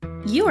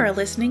You are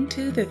listening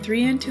to The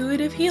Three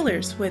Intuitive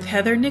Healers with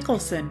Heather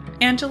Nicholson,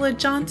 Angela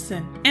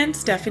Johnson, and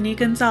Stephanie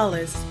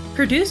Gonzalez.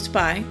 Produced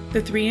by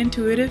The Three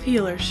Intuitive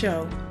Healers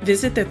Show.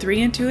 Visit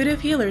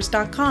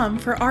the3intuitivehealers.com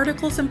for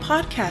articles and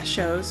podcast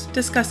shows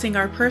discussing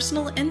our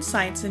personal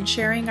insights and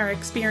sharing our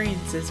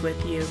experiences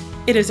with you.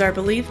 It is our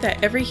belief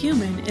that every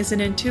human is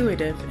an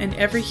intuitive and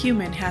every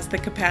human has the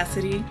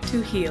capacity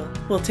to heal.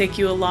 We'll take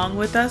you along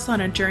with us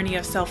on a journey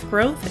of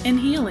self-growth and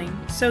healing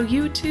so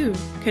you too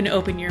can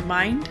open your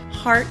mind,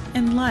 heart,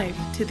 and life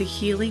to the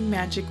healing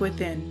magic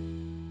within.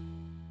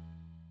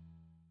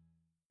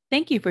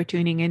 Thank you for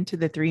tuning in to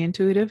the Three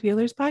Intuitive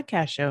Healers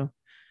podcast show.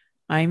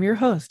 I'm your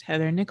host,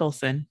 Heather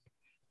Nicholson.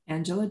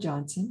 Angela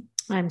Johnson.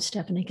 I'm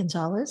Stephanie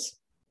Gonzalez.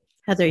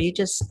 Heather, you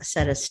just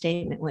said a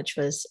statement which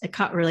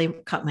really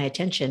caught my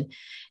attention.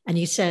 And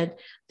you said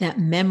that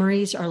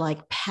memories are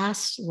like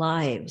past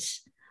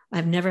lives.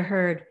 I've never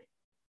heard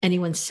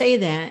anyone say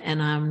that.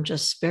 And I'm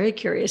just very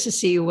curious to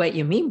see what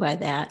you mean by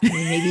that. I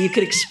mean, maybe you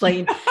could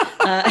explain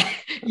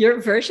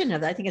your version of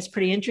that. I think it's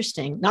pretty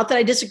interesting. Not that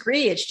I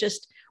disagree. It's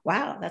just,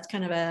 wow, that's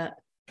kind of a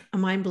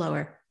mind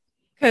blower.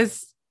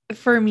 Because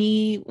for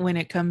me, when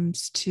it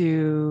comes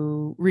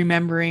to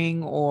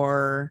remembering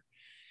or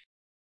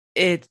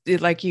it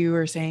like you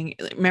were saying,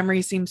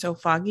 memories seem so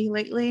foggy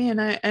lately.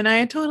 And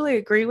I totally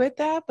agree with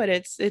that. But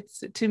it's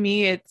to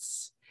me,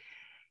 it's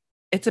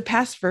a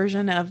past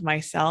version of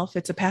myself.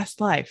 It's a past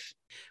life.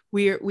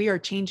 We are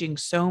changing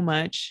so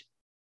much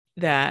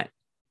that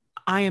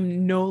I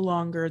am no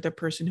longer the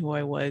person who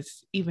I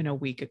was even a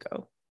week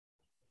ago.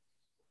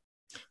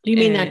 Do you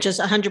mean that just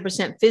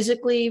 100%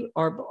 physically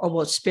or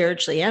both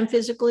spiritually and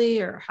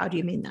physically, or how do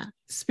you mean that?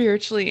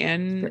 Spiritually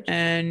and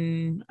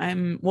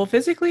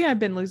physically I've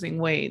been losing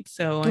weight.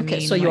 So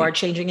so you are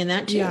changing in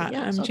that too. Yeah,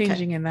 yes, I'm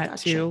changing in that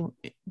too.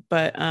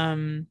 But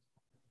my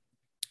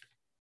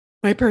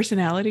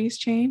personality's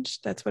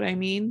changed. That's what I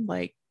mean.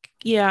 Like,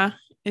 yeah,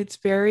 it's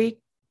very,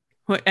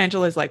 what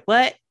Angela's like,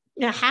 what?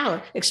 Now,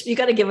 how? You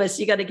got to give us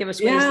ways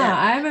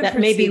that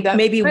maybe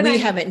we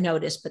haven't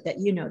noticed, but that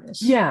you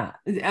noticed. Yeah.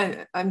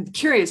 I'm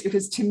curious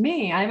because to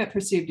me, I haven't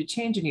perceived a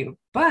change in you,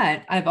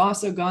 but I've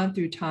also gone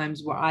through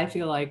times where I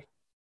feel like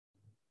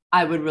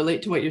I would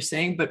relate to what you're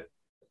saying, but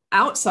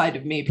outside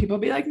of me, people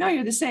be like, no,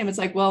 you're the same. It's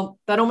like, well,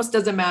 that almost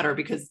doesn't matter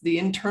because the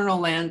internal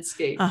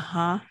landscape.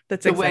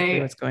 That's exactly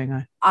what's going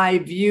on. I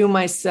view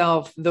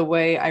myself, the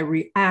way I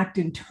react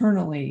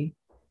internally,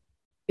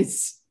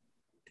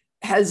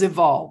 has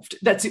evolved.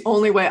 That's the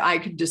only way I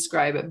could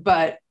describe it.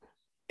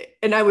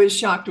 And I was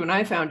shocked when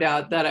I found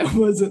out that I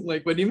wasn't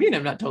like, what do you mean?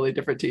 I'm not totally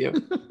different to you.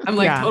 I'm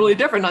like totally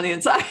different on the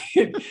inside.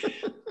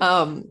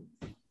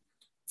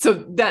 So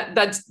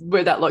that's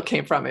where that look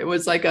came from. It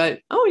was like you're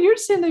the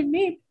same as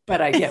me, but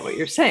I get what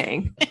you're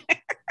saying.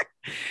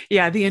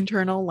 Yeah. The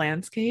internal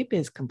landscape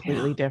is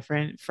completely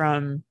different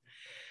from,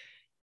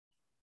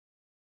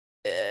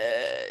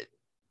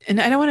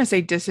 and I don't want to say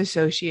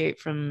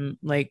disassociate from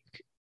like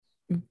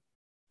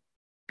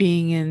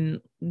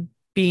being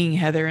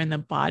Heather in the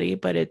body,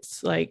 but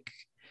it's like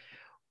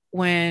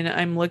when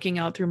I'm looking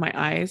out through my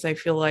eyes, I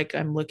feel like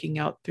I'm looking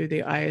out through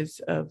the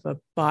eyes of a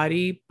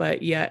body,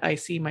 but yet I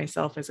see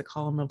myself as a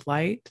column of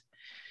light.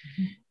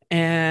 Mm-hmm.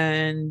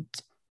 And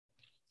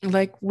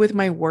like with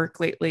my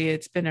work lately,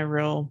 it's been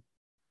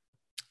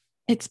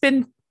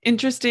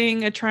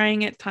interesting,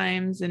 trying at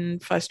times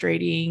and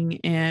frustrating.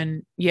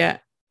 And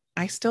yet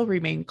I still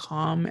remain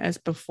calm as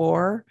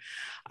before.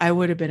 I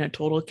would have been a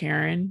total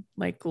Karen,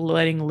 like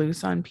letting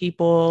loose on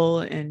people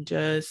and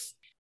just,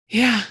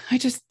 I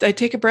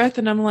take a breath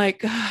and I'm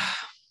like,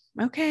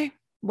 okay,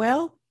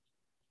 well,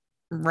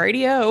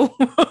 radio.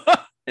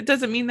 It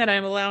doesn't mean that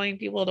I'm allowing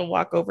people to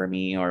walk over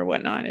me or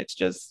whatnot. It's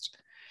just,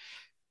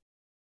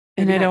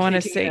 and I don't want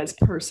to say it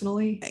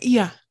personally.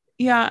 Yeah.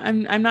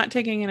 I'm not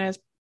taking it as,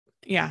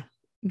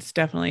 it's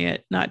definitely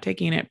it. Not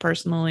taking it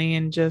personally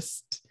and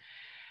just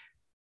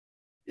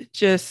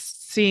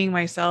seeing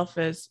myself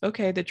as,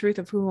 okay, the truth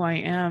of who I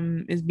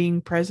am is being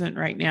present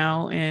right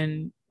now.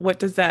 And what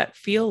does that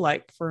feel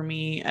like for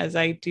me as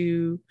I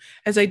do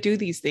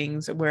these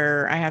things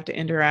where I have to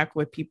interact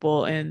with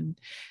people and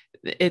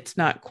it's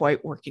not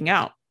quite working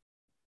out?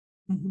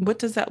 Mm-hmm. What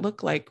does that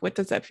look like? What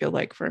does that feel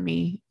like for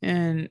me?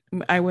 And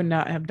I would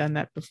not have done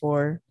that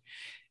before.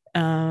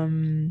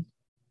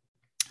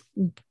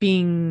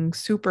 Being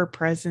super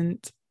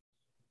present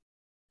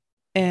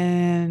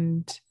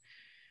and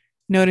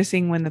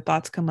noticing when the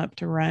thoughts come up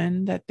to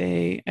run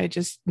I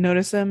just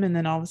notice them and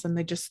then all of a sudden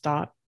they just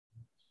stop.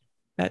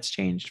 That's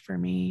changed for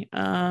me.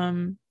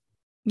 Not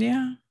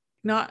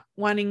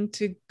wanting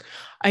to,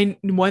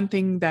 one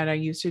thing that I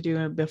used to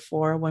do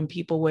before when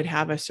people would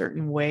have a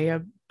certain way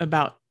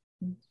about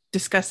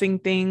discussing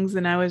things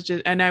and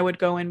I would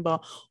go in,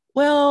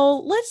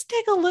 well, let's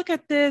take a look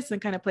at this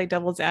and kind of play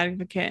devil's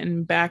advocate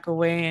and back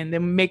away and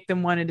then make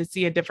them wanted to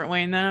see a different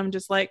way. And then I'm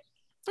just like,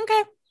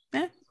 okay,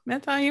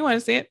 that's how you want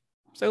to see it.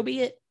 So be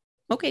it.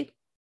 Okay.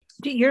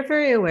 You're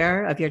very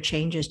aware of your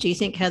changes. Do you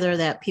think, Heather,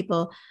 that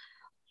people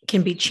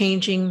can be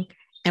changing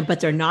but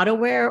they're not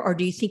aware? Or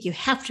do you think you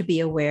have to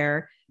be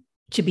aware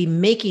to be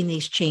making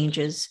these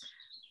changes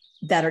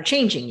that are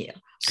changing you.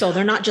 So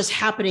they're not just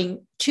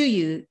happening to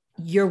you,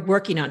 you're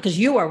working on, because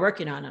you are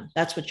working on them.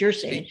 That's what you're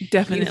saying.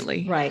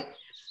 Definitely. Right.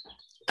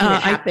 Did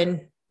it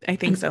happen? I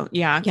think so.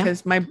 Yeah.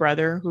 Because my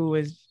brother, who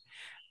is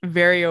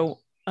very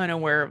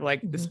unaware of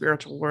like the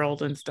spiritual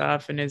world and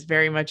stuff, and is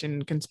very much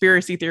in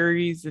conspiracy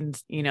theories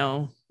and, you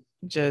know,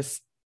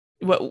 just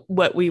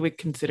what we would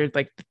consider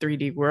like the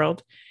 3D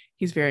world.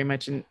 He's very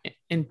much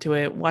into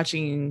it,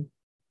 watching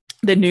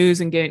the news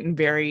and getting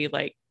very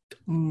like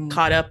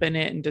caught up in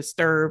it and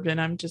disturbed.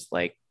 And I'm just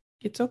like,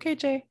 it's okay,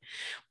 Jay.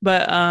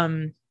 But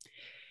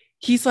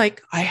he's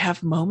like, I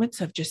have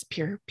moments of just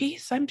pure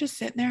peace. I'm just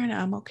sitting there and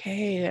I'm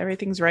okay.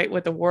 Everything's right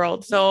with the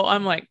world. So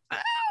I'm like,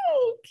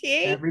 oh,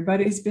 okay.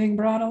 Everybody's being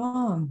brought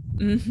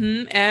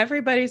along.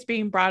 Everybody's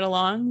being brought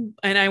along.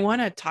 And I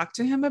want to talk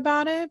to him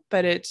about it,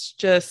 but it's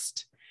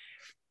just,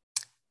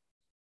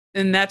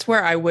 and that's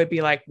where I would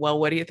be like, well,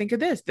 what do you think of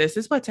this? This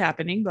is what's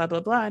happening, blah, blah,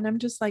 blah. And I'm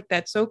just like,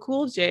 that's so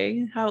cool,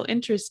 Jay. How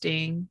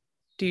interesting.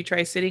 Do you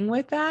try sitting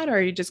with that? Or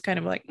are you just kind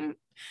of like,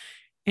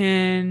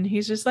 And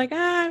he's just like,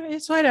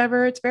 it's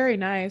whatever. It's very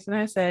nice. And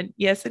I said,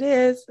 yes, it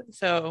is.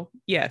 So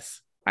yes,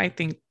 I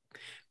think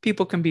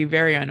people can be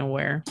very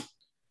unaware.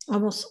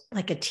 Almost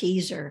like a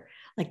teaser.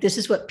 Like, this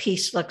is what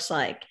peace looks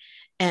like.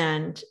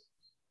 And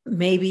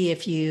maybe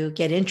if you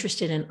get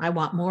interested in, I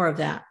want more of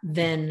that,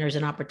 then there's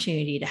an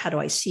opportunity to, how do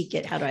I seek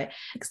it? How do I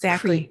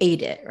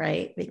create it?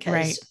 Right.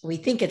 Because we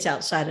think it's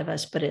outside of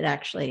us, but it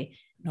actually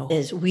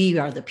is, we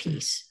are the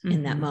peace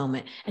in that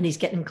moment. And he's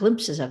getting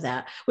glimpses of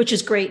that, which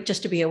is great,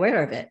 just to be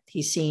aware of it.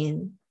 He's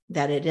seeing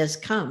that it has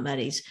come, that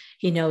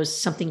he knows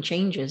something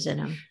changes in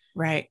him.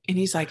 Right. And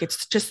he's like,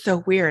 it's just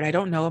so weird. I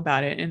don't know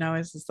about it. And I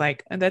was just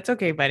like, that's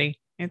okay, buddy.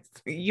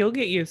 You'll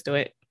get used to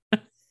it.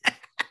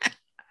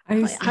 I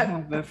used to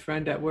have a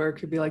friend at work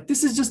who'd be like,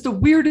 this is just the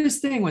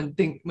weirdest thing,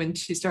 when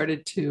she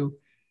started to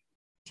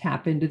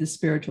tap into the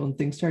spiritual and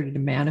things started to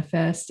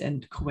manifest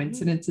and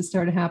coincidences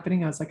started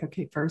happening. I was like,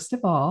 okay, first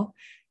of all,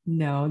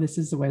 no, this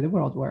is the way the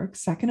world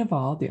works. Second of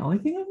all, the only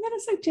thing I'm going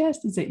to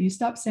suggest is that you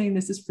stop saying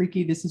this is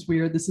freaky, this is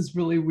weird, this is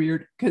really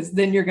weird, because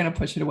then you're going to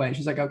push it away.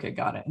 She's like, okay,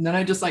 got it. And then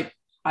I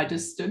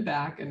just stood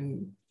back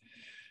and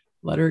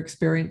let her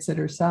experience it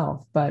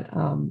herself. But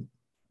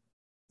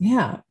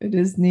yeah, it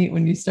is neat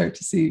when you start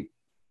to see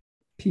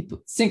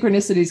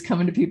synchronicities come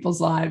into people's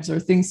lives, or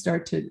things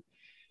start to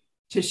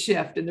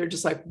shift, and they're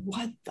just like,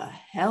 what the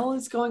hell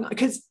is going on?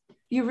 Because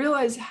you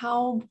realize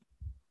how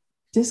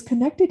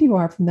disconnected you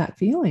are from that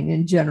feeling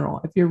in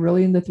general. If you're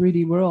really in the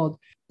 3D world,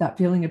 that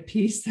feeling of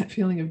peace, that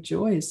feeling of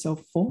joy is so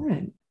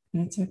foreign.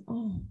 And it's like,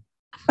 oh.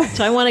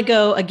 So I want to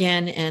go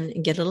again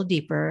and get a little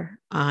deeper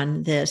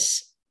on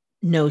this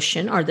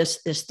notion, or this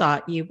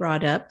thought you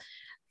brought up,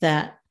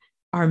 that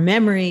our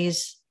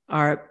memories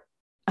are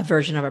a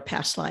version of our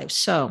past lives.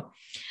 So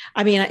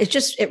I mean,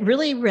 it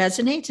really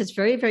resonates. It's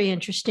very, very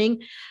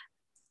interesting.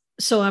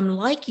 So I'm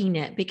liking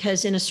it,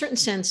 because in a certain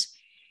sense,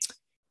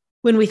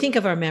 when we think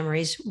of our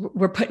memories,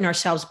 we're putting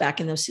ourselves back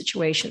in those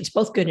situations,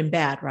 both good and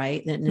bad,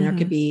 right? And there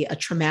could be a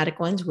traumatic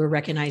ones. We're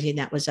recognizing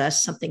that was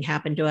us. Something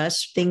happened to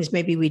us. Things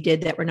maybe we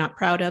did that we're not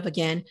proud of.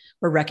 Again,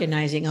 we're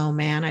recognizing, oh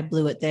man, I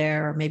blew it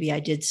there, or maybe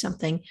I did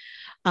something.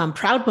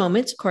 Proud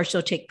moments, of course,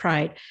 you'll take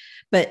pride.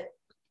 But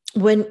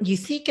when you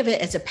think of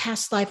it as a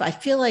past life, I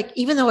feel like,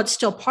 even though it's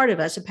still part of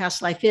us, a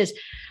past life is,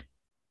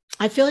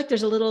 I feel like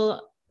there's a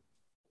little,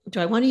 do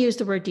I want to use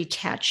the word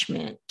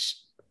detachment?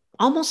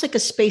 Almost like a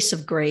space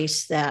of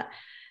grace that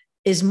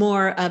is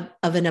more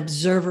of an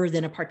observer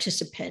than a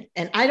participant.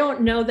 And I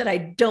don't know that I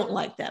don't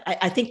like that.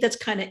 I think that's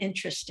kind of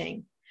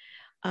interesting,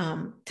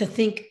 to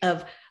think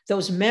of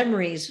those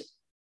memories,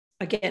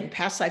 again,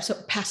 past lives, so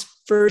past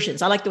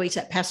versions. I like the way you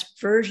said past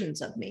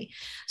versions of me.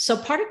 So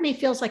part of me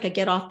feels like I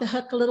get off the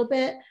hook a little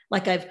bit,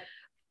 like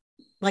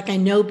I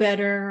know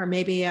better, or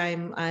maybe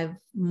I'm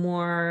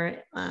more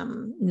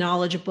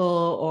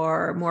knowledgeable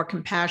or more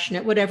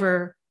compassionate,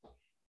 whatever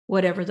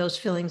those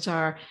feelings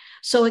are.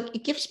 So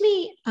it gives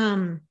me,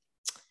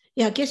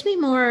 it gives me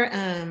more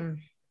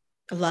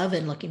love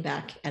in looking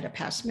back at a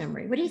past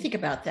memory. What do you think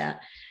about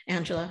that,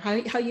 Angela? How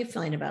are you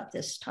feeling about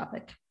this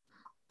topic?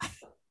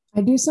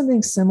 I do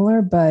something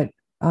similar, but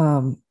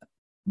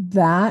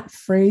that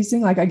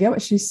phrasing, like, I get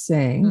what she's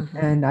saying,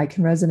 and I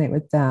can resonate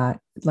with that.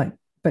 Like,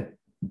 but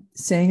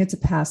saying it's a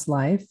past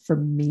life for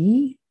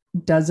me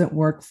doesn't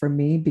work for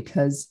me,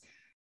 because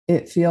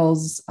it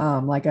feels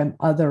like I'm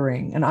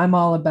othering, and I'm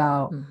all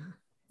about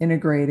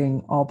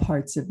integrating all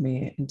parts of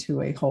me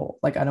into a whole.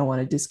 Like, I don't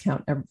want to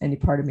discount any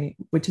part of me,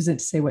 which isn't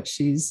to say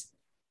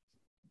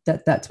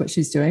that's what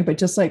she's doing, but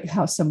just like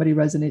how somebody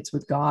resonates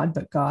with God,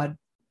 but God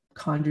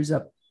conjures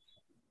up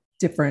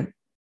different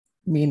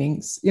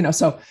meanings,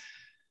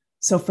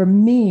 so for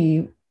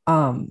me,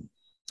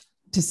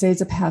 to say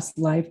it's a past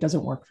life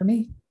doesn't work for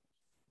me,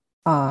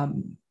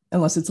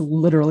 unless it's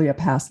literally a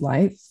past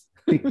life,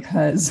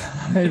 because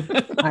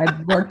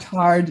I've worked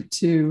hard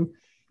to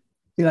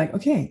be like,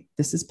 okay,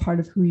 this is part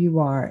of who you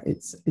are.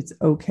 It's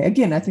okay.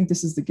 Again, I think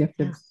this is the gift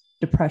of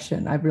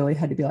depression. I've really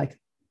had to be like,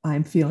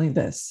 I'm feeling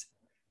this.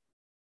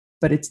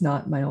 but it's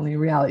not my only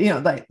reality,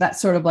 like that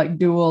sort of like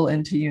dual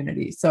into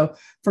unity. So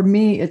for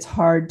me, it's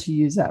hard to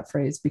use that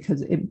phrase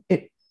because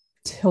it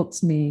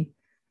tilts me.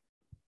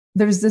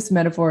 There's this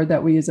metaphor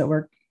that we use at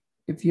work.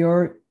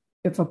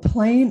 If a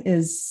plane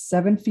is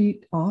 7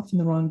 feet off in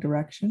the wrong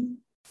direction,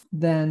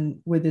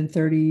 then within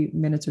 30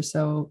 minutes or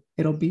so,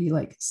 it'll be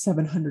like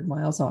 700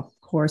 miles off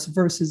course,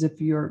 versus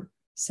if you're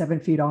 7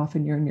 feet off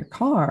and you're in your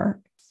car,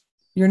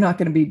 you're not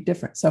going to be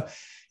different. So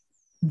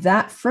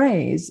that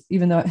phrase,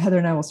 even though Heather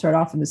and I will start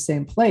off in the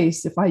same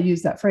place, if I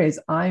use that phrase,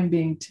 I'm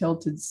being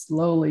tilted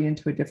slowly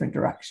into a different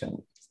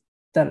direction.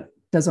 That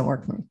doesn't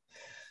work for me.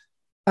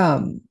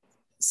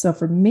 So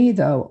for me,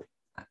 though,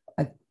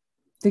 I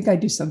think I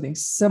do something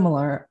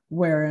similar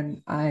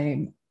wherein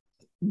I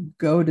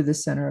go to the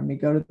center of me,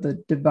 go to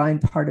the divine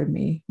part of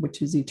me,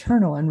 which is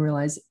eternal, and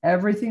realize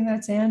everything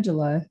that's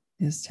Angela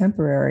is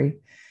temporary.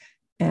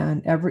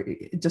 And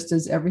just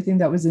as everything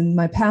that was in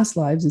my past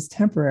lives is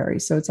temporary.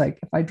 So it's like,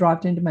 if I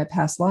dropped into my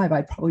past life,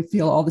 I'd probably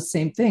feel all the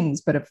same things.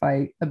 But if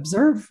I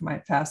observe my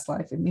past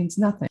life, it means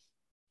nothing.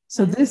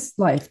 So this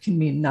life can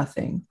mean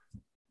nothing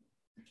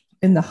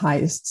in the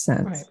highest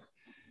sense. Right.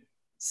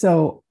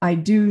 So I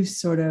do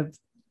sort of,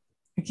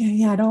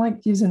 again, I don't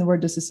like using the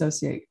word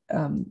disassociate,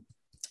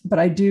 but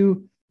I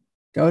do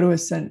go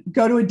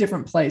to a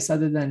different place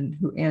other than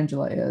who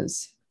Angela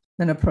is,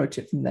 and approach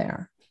it from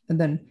there. And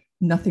then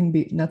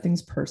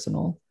nothing's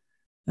personal.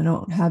 I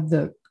don't have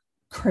the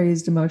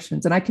crazed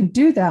emotions. And I can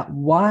do that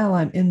while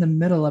I'm in the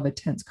middle of a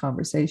tense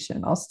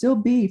conversation. I'll still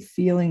be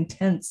feeling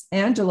tense.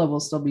 Angela will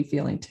still be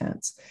feeling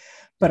tense,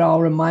 but I'll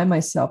remind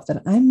myself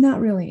that I'm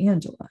not really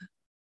Angela.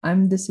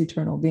 I'm this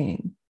eternal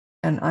being,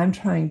 and I'm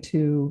trying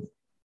to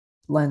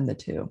blend the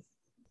two.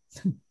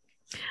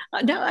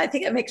 No, I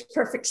think it makes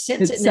perfect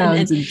sense. It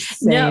sounds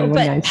insane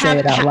when I say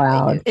it out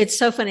loud. It's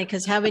so funny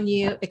because having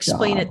you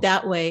explain it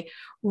that way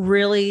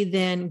really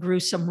then grew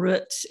some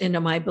roots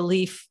into my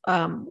belief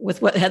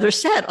with what Heather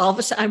said. All of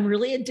a sudden, I'm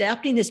really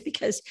adapting this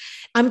because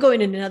I'm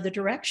going in another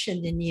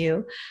direction than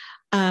you.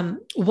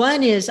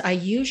 One is I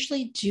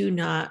usually do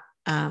not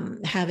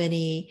have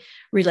any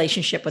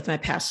relationship with my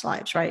past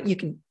lives, right?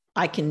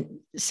 I can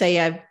say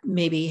I've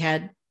maybe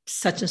had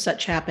such and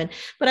such happen,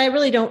 but I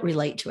really don't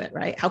relate to it,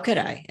 right? How could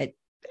I?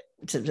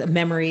 It's a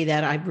memory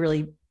that I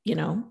really,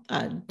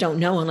 don't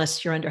know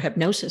unless you're under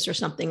hypnosis or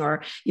something,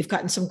 or you've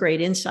gotten some great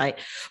insight.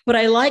 But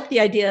I like the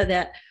idea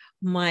that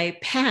my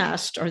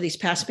past, or these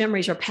past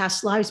memories, or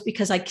past lives,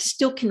 because I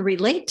still can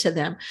relate to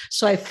them.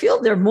 So I feel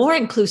they're more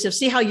inclusive.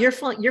 See how you're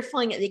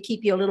feeling it. They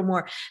keep you a little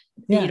more,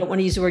 you don't want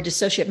to use the word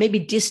dissociate, maybe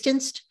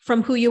distanced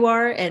from who you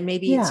are. And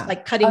maybe it's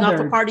like cutting off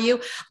a part of you.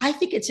 I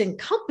think it's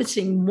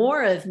encompassing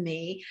more of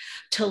me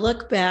to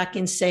look back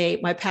and say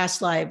my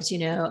past lives,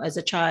 as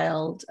a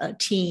child, a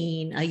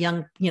teen, a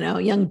young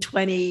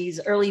 20s,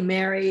 early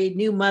married,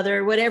 new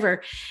mother,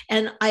 whatever.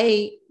 And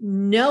I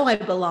know I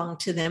belong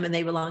to them and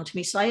they belong to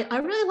me. So I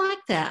really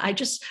like that.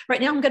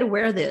 Right now I'm going to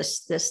wear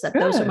this, that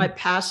those are my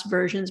past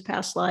versions,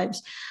 past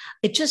lives.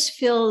 It just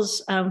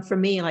feels for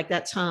me like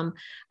that's how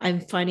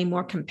I'm finding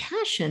more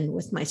compassion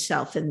with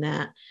myself in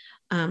that.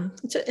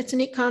 It's a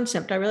neat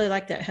concept. I really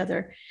like that,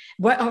 Heather.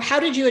 How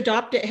did you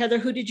adopt it, Heather?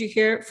 Who did you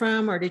hear it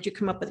from, or did you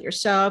come up with it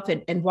yourself?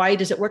 And why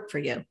does it work for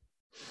you?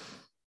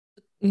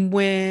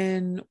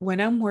 When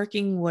I'm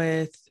working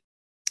with,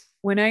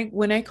 when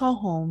I call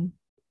home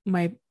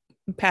my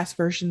past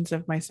versions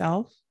of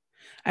myself,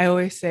 I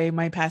always say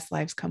my past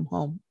lives come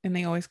home, and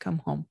they always come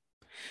home.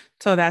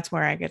 So that's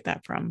where I get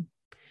that from.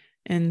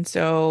 And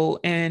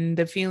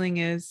the feeling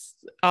is,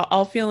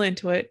 I'll feel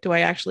into it. Do I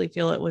actually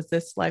feel it was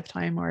this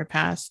lifetime or a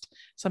past?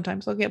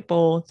 Sometimes I'll get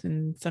both,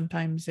 and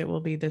sometimes it will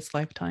be this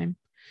lifetime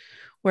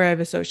where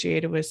I've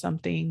associated with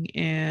something,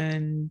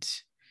 and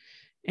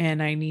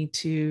I need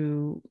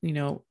to,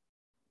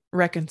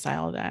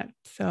 reconcile that.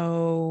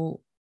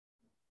 So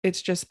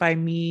it's just by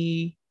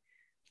me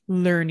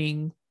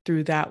learning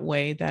through that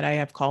way that I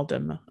have called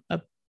them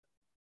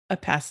a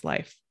past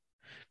life,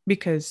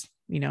 because,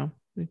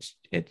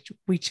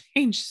 we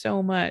changed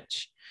so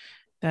much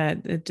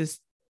that it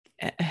just,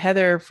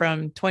 Heather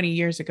from 20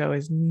 years ago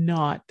is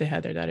not the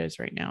Heather that is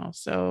right now.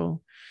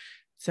 So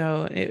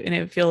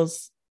it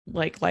feels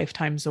like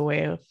lifetimes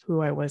away of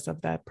who I was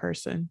of that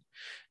person.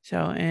 So,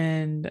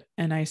 and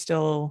I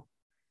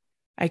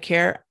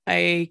care,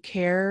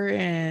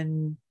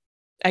 and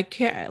I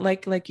care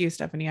like you,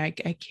 Stephanie, I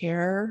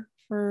care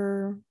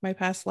for my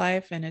past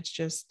life. And it's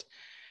just,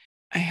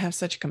 I have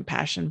such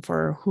compassion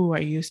for who I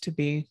used to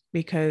be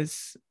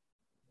because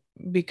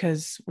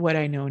what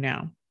I know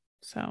now.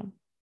 So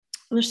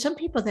there's some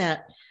people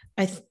that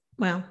I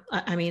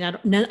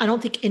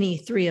don't think any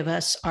three of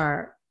us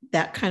are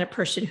that kind of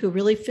person who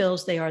really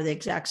feels they are the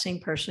exact same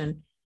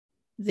person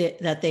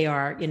that they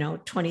are,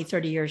 20,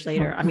 30 years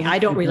later. I mean, I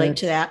don't relate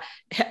to that.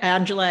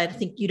 Angela, I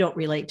think you don't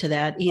relate to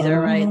that either,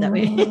 right?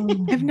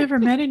 I've never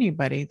met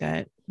anybody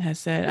that has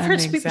said, I've heard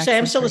people say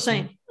I'm still the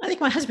same. I think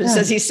my husband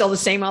says he's still the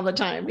same all the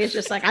time. He's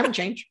just like, I haven't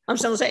changed. I'm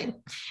still the same.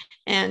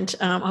 And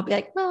I'll be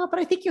like, well, but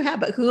I think you have,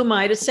 but who am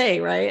I to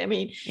say, right? I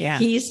mean,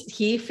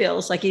 he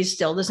feels like he's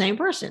still the same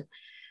person.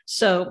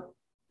 So,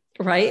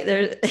 right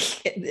there,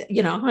 I'm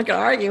not going to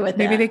argue with that.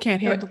 Maybe they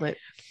can't handle it.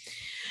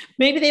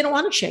 Maybe they don't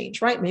want to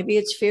change, right? Maybe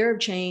it's fear of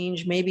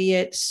change. Maybe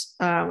it's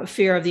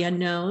fear of the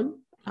unknown,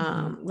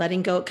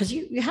 letting go, because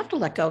you have to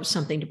let go of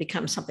something to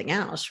become something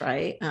else,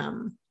 right?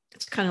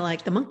 It's kind of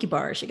like the monkey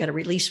bars. You got to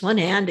release one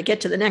hand to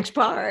get to the next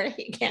bar.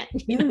 You can't,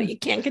 you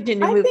can't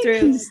continue to move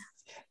through.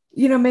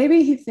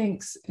 Maybe he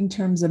thinks in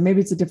terms of, maybe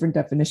it's a different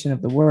definition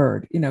of the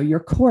word, your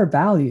core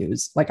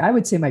values. Like I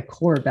would say my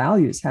core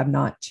values have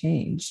not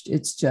changed.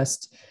 It's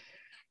just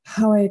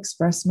how I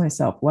express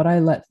myself, what I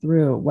let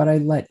through, what I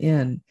let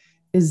in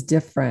is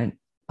different.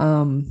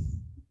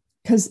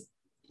 Because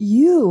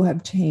you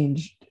have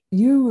changed.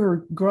 You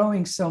were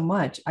growing so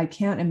much. I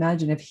can't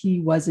imagine if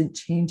he wasn't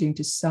changing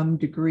to some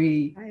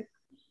degree, right,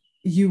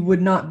 you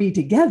would not be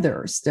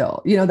together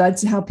still.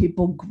 That's how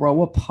people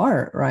grow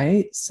apart,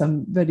 right?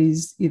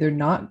 Somebody's either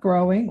not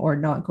growing or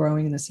not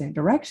growing in the same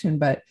direction.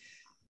 But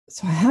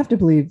so I have to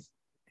believe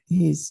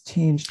he's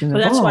changed and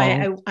evolved. That's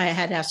why I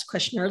had asked a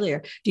question earlier.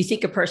 Do you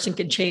think a person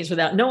can change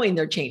without knowing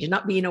they're changing,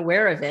 not being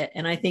aware of it?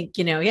 And I think,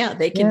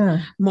 they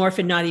can morph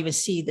and not even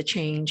see the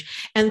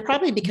change. And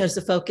probably because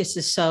the focus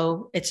is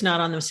it's not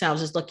on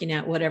themselves, it's looking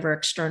at whatever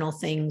external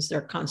things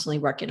they're constantly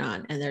working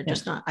on. And they're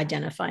just not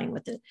identifying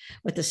with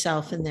the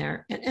self in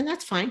there. And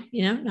that's fine.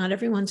 Not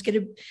everyone's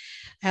going to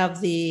have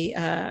the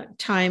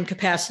time,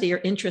 capacity, or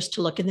interest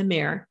to look in the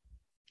mirror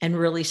and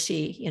really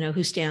see,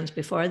 who stands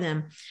before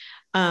them.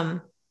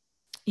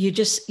 You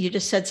just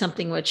said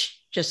something which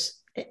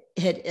just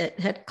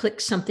had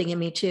clicked something in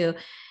me too.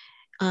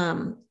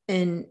 And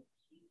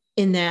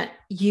in that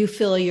you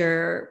feel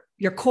your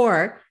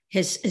core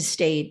has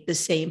stayed the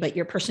same, but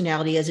your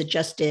personality has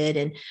adjusted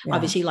and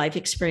obviously life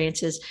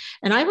experiences.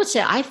 And I would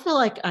say, I feel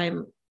like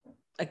I'm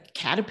a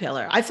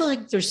caterpillar. I feel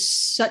like there's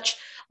such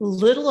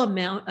little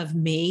amount of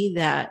me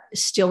that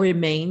still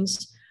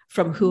remains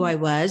from who I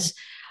was.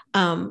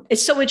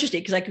 It's so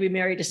interesting because I could be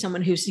married to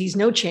someone who sees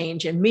no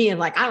change, and me, and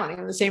like, I don't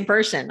even the same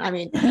person. I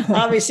mean,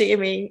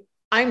 obviously,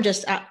 I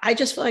just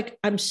feel like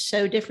I'm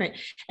so different.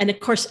 And of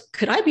course,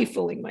 could I be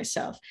fooling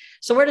myself?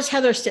 So where does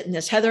Heather sit in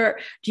this? Heather,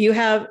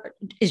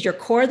 is your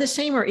core the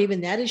same, or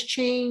even that has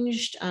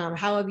changed? How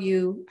have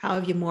you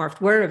morphed?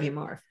 Where have you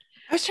morphed?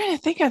 I was trying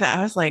to think of that.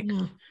 I was like,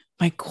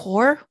 my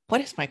core, what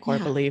is my core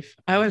belief?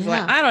 I was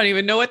like, I don't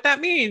even know what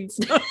that means.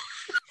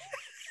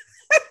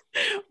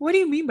 What do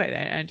you mean by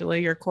that, Angela?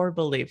 Your core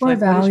belief? Core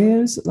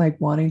values,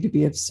 like wanting to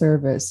be of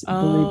service,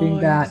 believing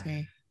that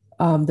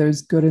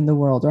there's good in the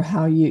world, or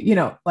how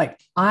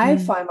I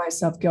find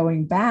myself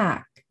going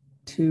back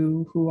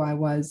to who I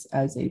was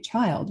as a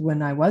child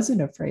when I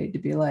wasn't afraid to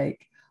be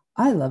like,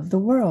 I love the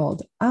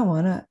world. I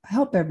want to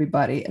help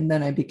everybody. And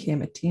then I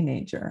became a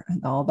teenager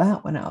and all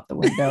that went out the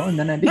window. And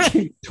then I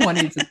became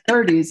 20s and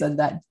 30s. And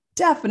that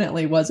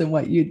definitely wasn't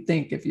what you'd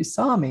think if you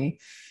saw me.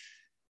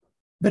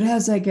 But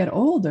as I get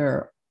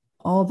older,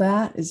 all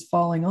that is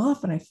falling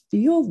off. And I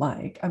feel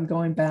like I'm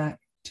going back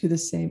to the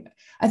same.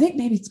 I think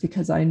maybe it's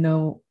because I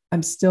know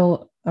I'm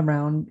still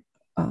around.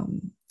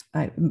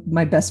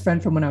 My best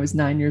friend from when I was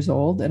 9 years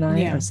old and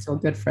I are still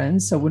good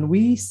friends. So when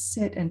we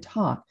sit and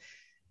talk,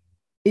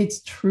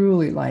 it's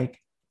truly like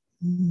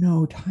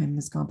no time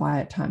has gone by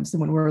at times.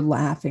 And when we're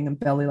laughing and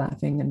belly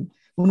laughing, and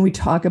when we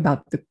talk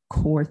about the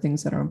core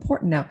things that are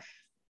important now,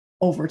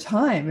 over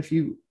time,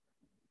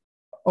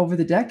 over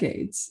the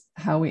decades,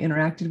 how we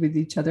interacted with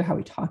each other, how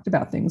we talked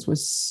about things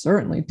was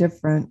certainly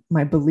different.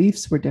 My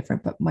beliefs were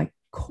different, but my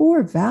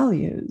core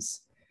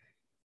values,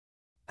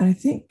 and I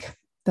think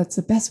that's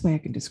the best way I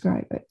can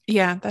describe it.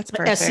 Yeah, that's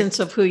perfect. The essence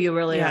of who you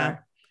really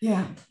are.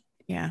 Yeah.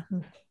 Yeah.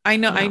 I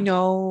know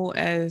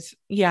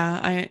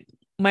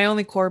my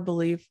only core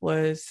belief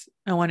was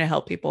I want to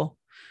help people.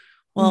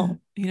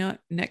 Well,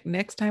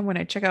 next time when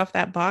I check off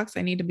that box,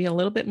 I need to be a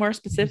little bit more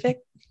specific.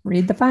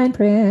 Read the fine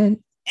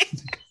print.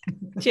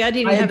 See, I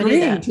didn't have any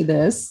of that. To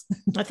this.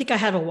 I think I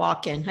have a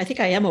walk-in. I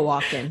think I am a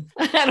walk-in.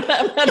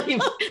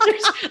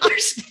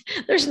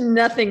 There's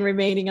nothing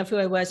remaining of who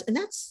I was. And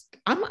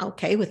I'm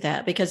okay with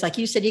that because like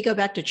you said, you go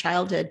back to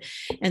childhood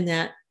and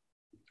that,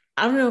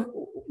 I don't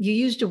know, you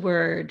used a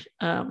word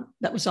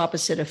that was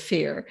opposite of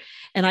fear.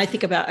 And I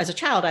think about as a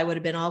child, I would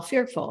have been all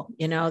fearful.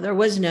 There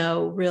was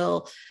no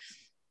real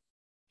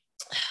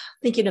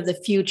thinking of the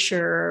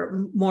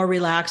future, more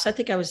relaxed. I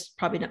think I was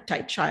probably an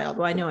uptight child.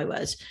 Well, I know I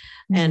was,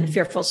 and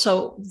fearful.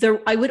 So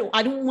I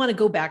don't want to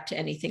go back to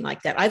anything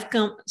like that. I've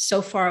come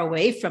so far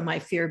away from my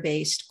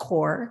fear-based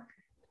core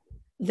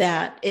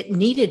that it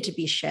needed to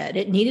be shed.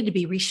 It needed to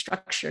be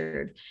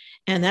restructured.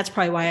 And that's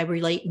probably why I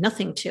relate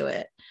nothing to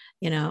it,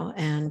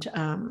 and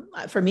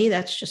for me,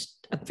 that's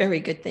just a very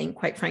good thing,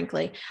 quite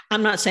frankly.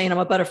 I'm not saying I'm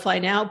a butterfly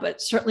now, but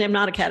certainly I'm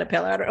not a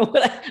caterpillar. I don't know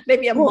what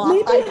maybe a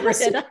moth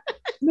hybrid.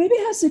 Maybe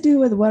it has to do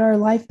with what our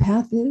life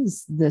path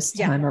is this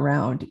time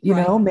around.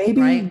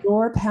 Maybe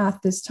your path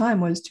this time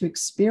was to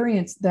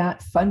experience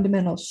that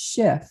fundamental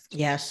shift.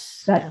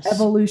 Yes. That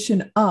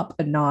evolution up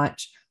a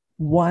notch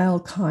while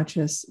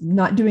conscious,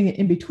 not doing it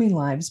in between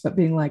lives, but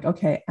being like,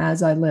 okay,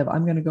 as I live,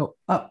 I'm going to go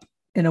up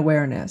in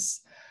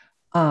awareness.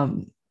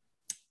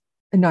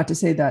 and not to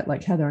say that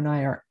like Heather and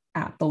I are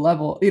at the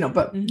level,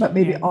 but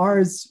maybe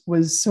ours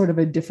was sort of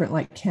a different,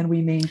 like, can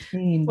we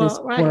maintain this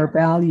core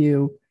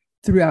value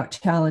throughout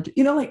challenge?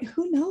 Like,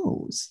 who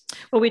knows?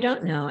 Well, we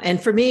don't know.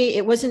 And for me,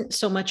 it wasn't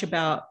so much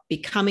about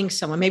becoming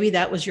someone. Maybe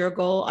that was your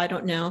goal. I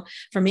don't know.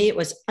 For me, it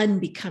was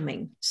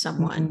unbecoming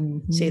someone.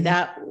 Mm-hmm. See,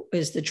 that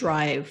is the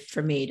drive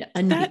for me, to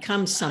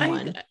unbecome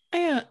someone.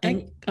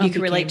 And you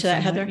can relate to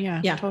that, Heather?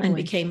 Yeah,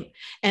 totally.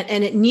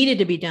 And it needed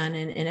to be done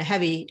in a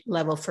heavy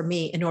level for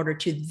me in order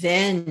to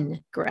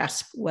then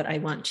grasp what I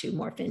want to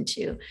morph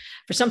into.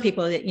 For some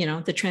people,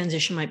 the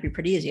transition might be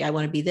pretty easy. I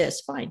want to be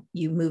this, fine.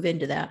 You move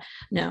into that.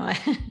 No,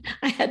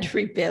 I had to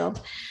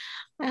rebuild.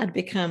 I had to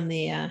become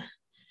the,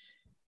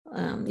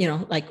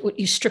 like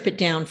you strip it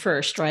down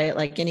first, right?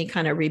 Like any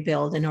kind of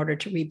rebuild in order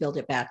to rebuild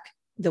it back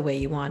the way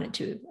you want it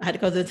to. I had to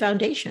go to the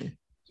foundation.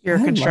 You're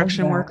a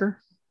construction worker?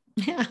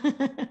 Yeah.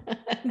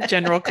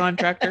 General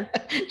contractor,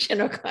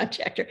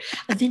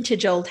 a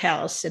vintage old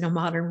house in a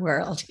modern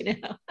world,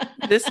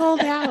 this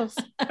old house.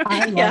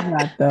 I love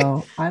that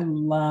though. I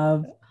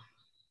love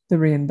the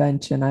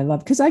reinvention.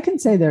 Because I can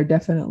say there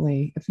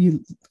definitely, if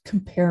you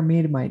compare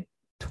me to my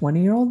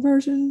 20-year-old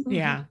version,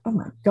 oh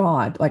my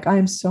God, like I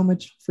am so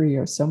much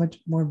freer, so much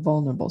more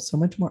vulnerable, so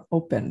much more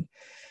open.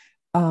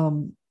 I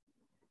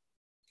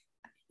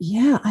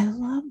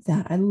love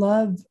that.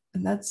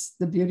 And that's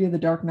the beauty of the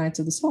dark nights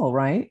of the soul,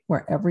 right?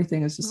 Where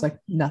everything is just like,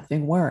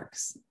 nothing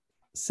works.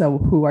 So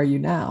who are you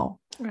now?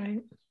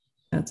 Right.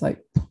 And it's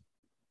like,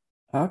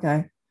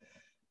 okay,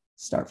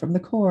 start from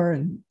the core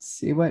and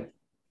see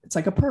it's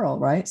like a pearl,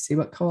 right? See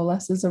what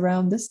coalesces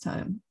around this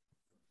time.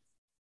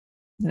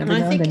 And every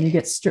now and then you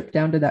get stripped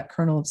down to that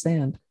kernel of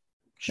sand,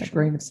 that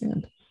grain of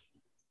sand.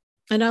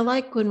 And I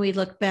like when we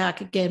look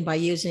back again by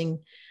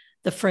using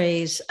the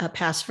phrase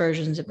past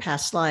versions and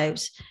past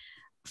lives.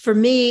 For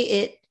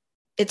me,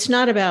 it's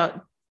not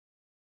about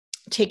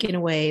taking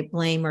away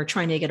blame or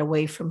trying to get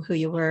away from who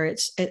you were.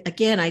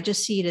 Again, I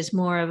just see it as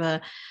more of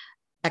a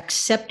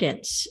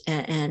acceptance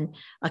and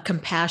a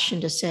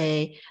compassion to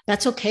say,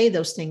 that's okay.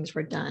 Those things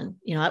were done.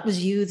 That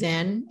was you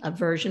then, a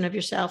version of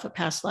yourself, a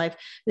past life.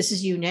 This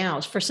is you now.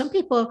 For some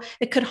people,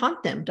 it could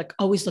haunt them to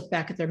always look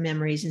back at their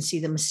memories and see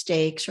the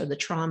mistakes or the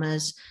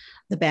traumas,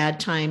 the bad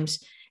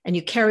times. And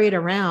you carry it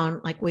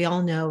around, like we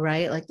all know,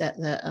 right? Like that,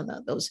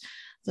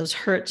 those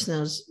hurts and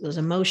those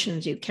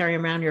emotions you carry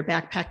around your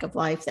backpack of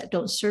life that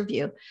don't serve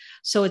you.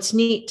 So it's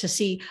neat to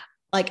see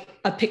like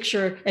a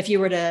picture.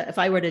 If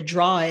I were to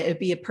draw it, it'd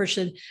be a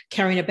person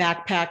carrying a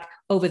backpack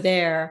over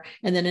there,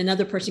 and then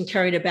another person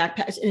carrying a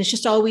backpack. And it's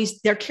just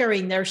always, they're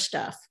carrying their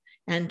stuff.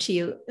 And to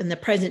you in the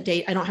present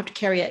day, I don't have to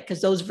carry it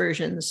because those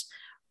versions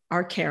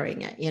are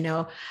carrying it,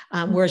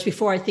 whereas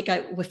before,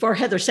 before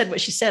Heather said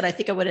what she said, I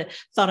think I would have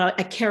thought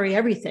I carry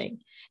everything.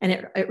 And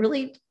it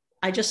really,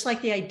 I just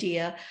like the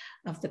idea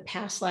of the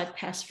past life,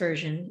 past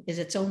version is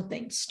its own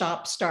thing.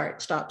 Stop,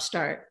 start, stop,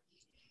 start.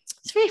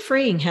 It's very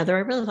freeing, Heather.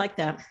 I really like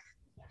that.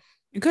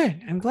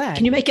 Good. I'm glad.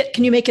 Can you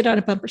make it on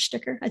a bumper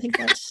sticker? I think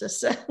that's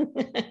just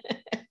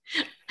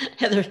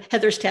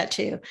Heather's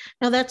tattoo.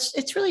 Now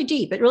it's really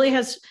deep. It really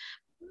has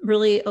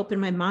really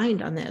opened my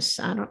mind on this.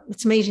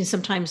 It's amazing.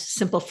 Sometimes a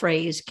simple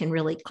phrase can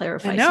really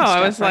clarify. I know.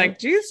 I was like,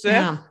 geez,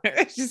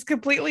 it's just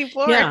completely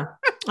floored. Yeah.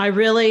 I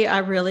really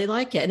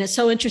like it. And it's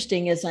so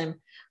interesting as I'm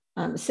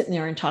sitting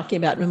there and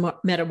talking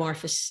about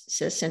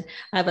metamorphosis, and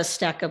I have a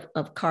stack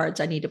of cards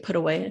I need to put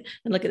away.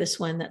 And look at this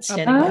one that's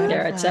standing right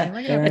there.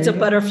 It's a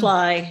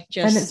butterfly.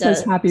 And it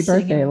says happy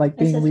birthday, like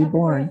being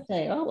reborn.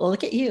 Oh, well,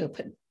 look at you.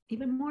 Put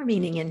even more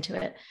meaning into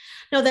it.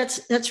 No,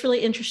 that's really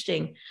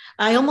interesting.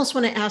 I almost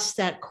want to ask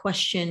that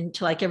question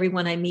to like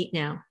everyone I meet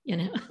now,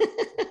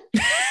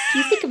 Do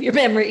you think of your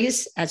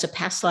memories as a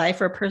past life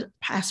or a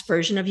past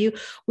version of you?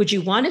 Would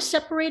you want to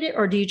separate it,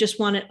 or do you just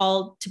want it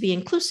all to be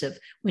inclusive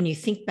when you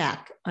think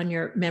back on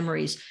your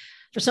memories?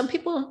 For some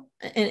people,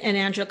 and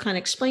Angela kind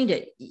of explained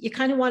it, you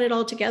kind of want it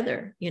all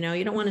together. You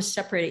don't want to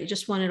separate it. You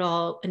just want it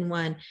all in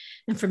one.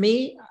 And for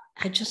me,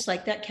 I just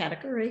like that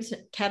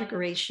categorizing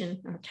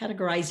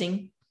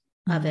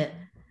of it.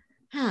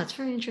 It's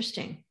very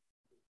interesting.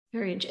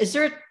 Very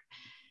interesting.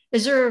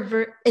 Is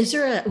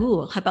there a,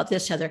 how about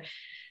this, Heather?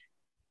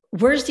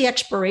 Where's the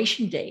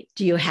expiration date?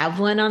 Do you have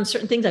one on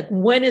certain things? Like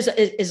when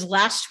is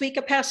last week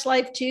a past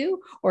life too?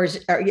 Or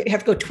you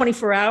have to go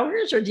 24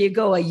 hours, or do you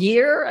go a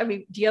year? I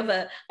mean, do you have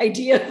an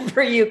idea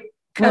for you?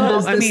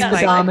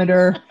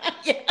 Speedometer.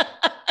 Yeah.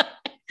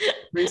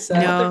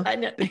 Reset. No,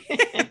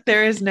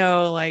 there is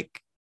no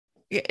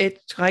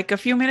it's like a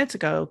few minutes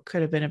ago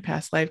could have been a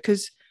past life.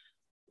 Because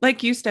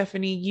like you,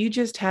 Stephanie, you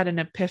just had an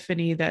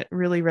epiphany that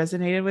really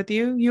resonated with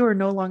you. You are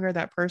no longer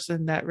that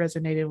person that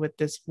resonated with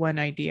this one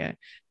idea.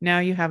 Now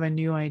you have a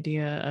new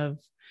idea of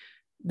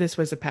this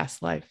was a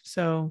past life.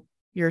 So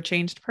you're a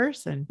changed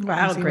person.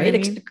 Wow.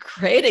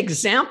 Great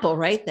example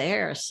right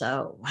there.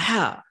 So,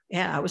 wow.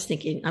 Yeah. I was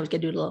thinking I was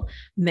going to do a little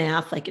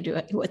math. I could do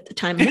it at the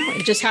time. No,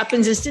 it just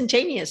happens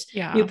instantaneous.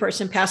 Yeah. New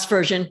person, past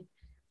version,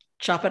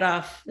 chop it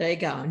off. There you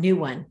go. New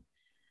one.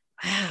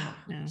 Wow.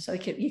 Yeah. So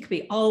you could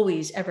be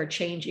always ever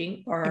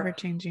changing or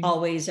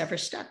always ever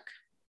stuck.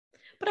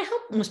 But I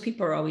hope most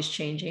people are always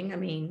changing. I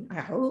mean,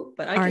 I hope,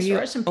 but I Are guess you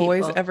there are some people.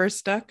 always ever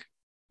stuck?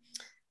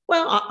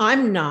 Well,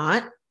 I'm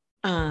not.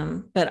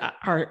 But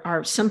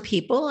are some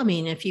people? I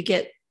mean, if you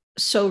get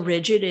so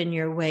rigid in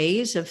your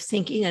ways of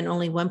thinking and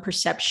only one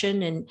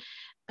perception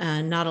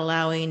and not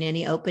allowing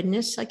any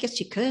openness, I guess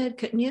you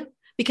couldn't you?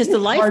 Because the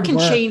life can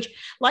change.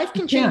 Life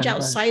can change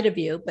outside of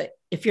you, but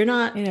if you're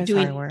not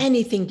doing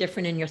anything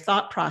different in your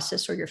thought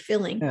process or your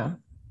feeling,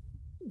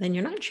 then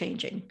you're not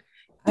changing.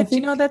 But I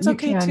think that's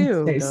okay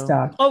too. Stay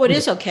stuck. Oh, it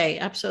is okay.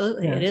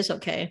 Absolutely. It is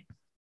okay.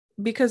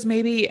 Because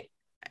maybe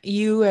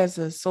you as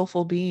a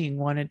soulful being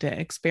wanted to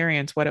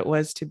experience what it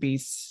was to be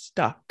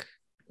stuck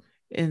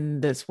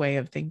in this way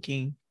of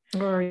thinking.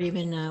 Or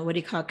even what do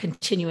you call it?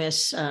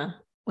 Continuous,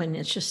 when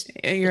it's just,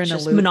 you're it's in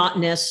just a loop.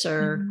 Monotonous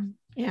or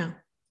yeah.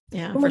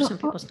 For some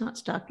people it's not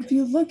stuck. If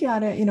you look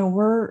at it,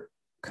 we're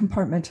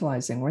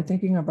compartmentalizing. We're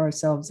thinking of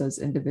ourselves as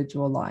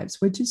individual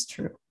lives, which is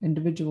true,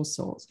 individual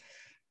souls.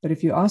 But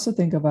if you also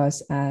think of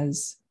us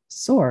as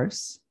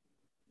source,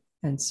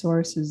 and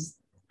source is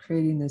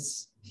creating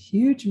this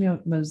huge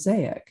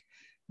mosaic,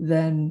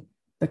 then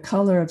the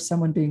color of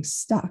someone being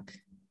stuck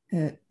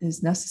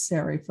is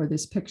necessary for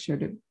this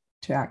picture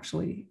to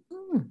actually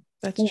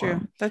that's form.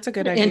 True. That's a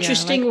good idea.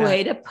 Interesting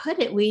way to put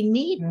it. We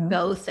need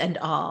both and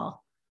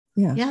all.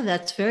 Yeah,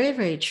 that's very,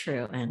 very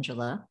true,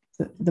 Angela.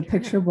 The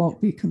picture won't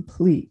be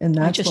complete, and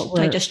that's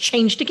I just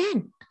changed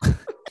again.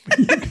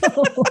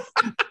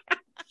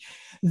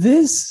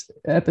 This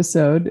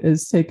episode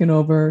is taken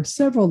over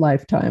several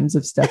lifetimes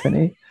of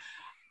Stephanie.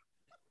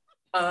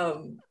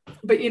 But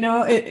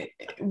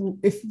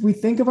if we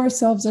think of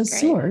ourselves as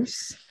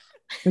source,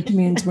 which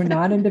means we're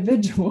not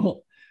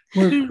individual,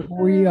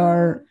 we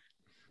are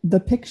the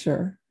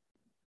picture.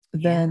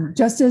 Then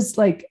just as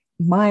like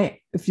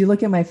if you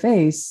look at my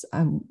face,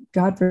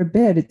 God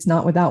forbid, it's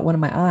not without one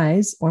of my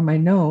eyes or my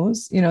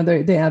nose.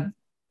 They have.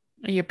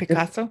 Are you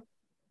Picasso?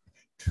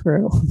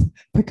 True.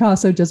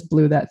 Picasso just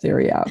blew that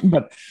theory out,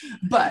 but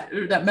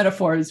that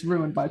metaphor is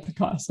ruined by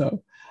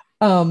Picasso.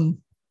 But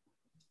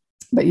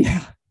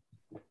yeah,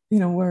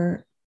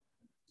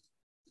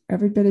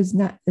 every bit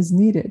is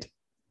needed,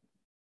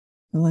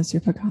 unless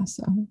you're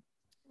Picasso.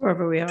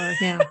 Wherever we are,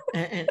 yeah.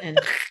 And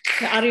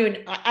I don't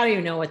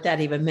even know what that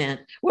even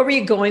meant. Where were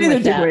you going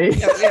with that?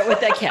 With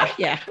that,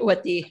 yeah.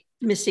 What the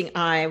missing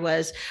eye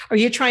was? Are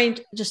you trying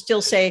to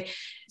still say?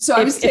 So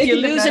I was taking if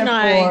you lose an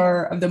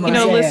eye of the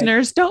mosaic.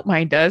 Listeners, don't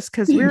mind us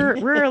because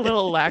we're a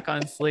little lack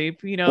on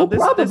sleep. We'll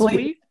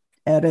probably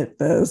edit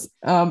this.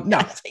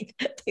 No,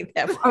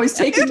 I was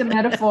taking the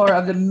metaphor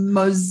of the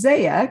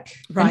mosaic,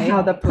 right? And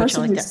how the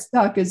person who's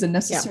stuck is a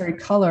necessary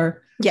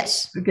color,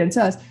 against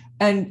us,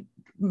 and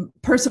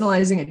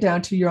personalizing it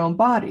down to your own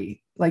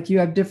body. Like you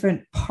have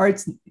different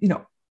parts.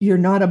 You're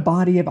not a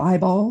body of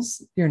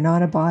eyeballs. You're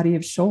not a body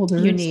of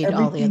shoulders. You need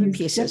all the other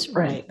pieces,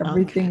 right?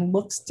 Everything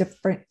looks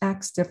different,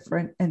 acts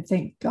different, and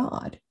thank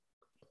God.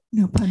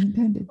 No pun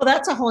intended. Well,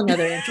 that's a whole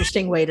nother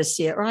interesting way to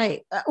see it,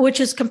 right?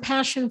 Which is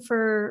compassion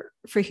for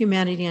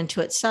humanity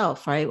unto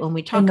itself, right? When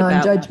we talk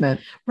about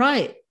non-judgment,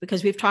 right?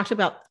 Because we've talked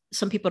about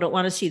some people don't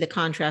want to see the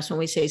contrast when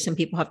we say some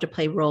people have to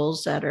play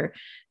roles that are,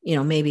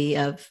 maybe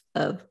of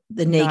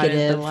the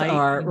negative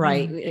or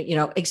right,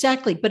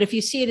 exactly. But if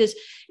you see it as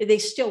they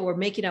still were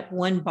making up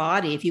one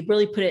body, if you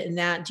really put it in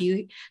that,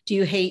 do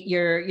you hate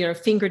your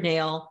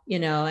fingernail,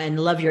 and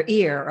love your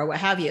ear or what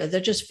have you?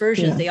 They're just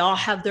versions. They all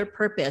have their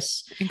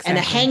purpose. Exactly. And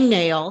a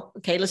hangnail.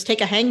 Okay, let's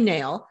take a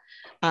hangnail.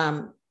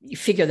 You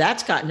figure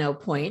that's got no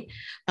point,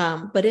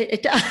 but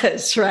it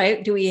does,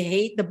 right? Do we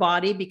hate the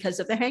body because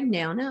of the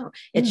hangnail? No,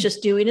 it's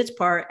just doing its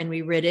part, and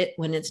we rid it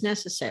when it's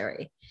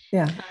necessary.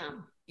 Yeah.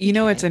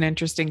 It's an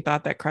interesting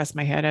thought that crossed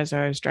my head as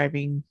I was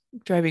driving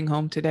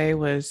home today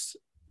was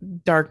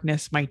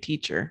darkness, my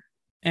teacher.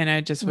 And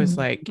I just was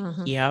like,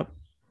 yep.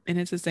 And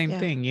it's the same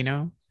thing,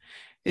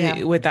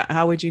 with that,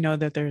 how would you know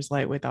that there's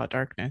light without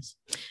darkness?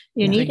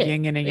 You need it.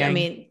 Yin and a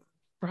yang.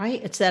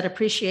 Right. It's that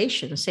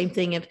appreciation. Same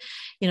thing. If,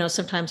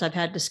 sometimes I've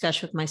had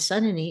discussion with my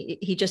son and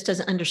he just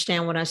doesn't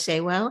understand what I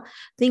say. Well,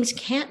 things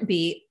can't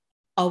be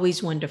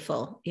always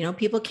wonderful.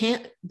 People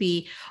can't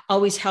be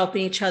always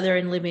helping each other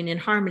and living in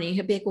harmony.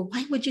 He'll be like, well,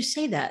 why would you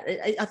say that?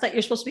 I thought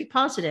you're supposed to be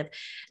positive.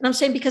 And I'm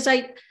saying, because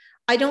I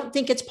don't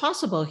think it's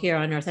possible here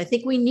on earth. I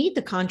think we need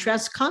the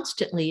contrast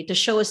constantly to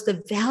show us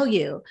the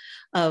value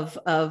of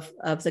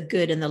the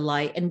good and the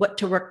light and what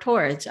to work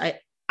towards.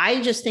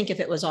 I just think if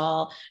it was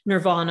all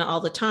nirvana all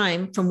the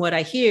time, from what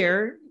I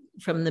hear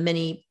from the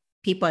many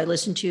people I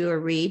listen to or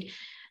read,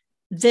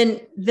 then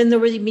there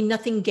would be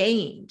nothing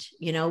gained.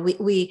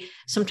 We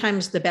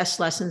sometimes the best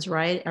lessons,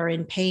 right, are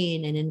in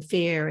pain and in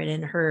fear and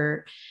in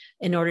hurt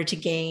in order to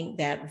gain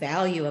that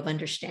value of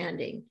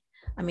understanding.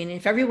 I mean,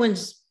 if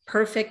everyone's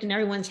perfect and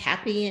everyone's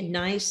happy and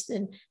nice,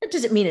 then that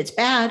doesn't mean it's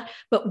bad.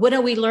 But what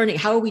are we learning?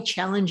 How are we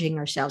challenging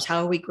ourselves?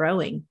 How are we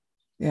growing?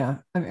 Yeah,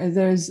 I mean,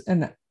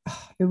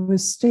 it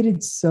was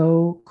stated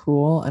so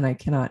cool, and I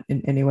cannot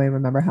in any way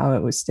remember how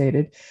it was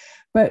stated.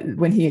 But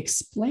when he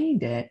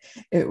explained it,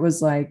 it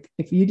was like,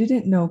 if you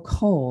didn't know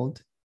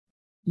cold,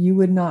 you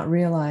would not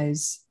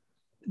realize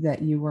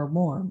that you were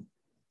warm.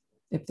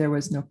 if there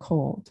was no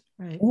cold,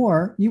 Right.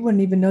 or you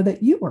wouldn't even know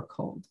that you were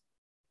cold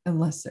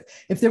unless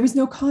if there was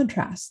no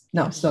contrast.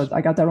 No, Yes. so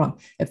I got that wrong.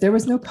 If there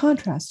was no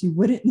contrast, you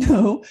wouldn't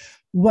know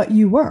what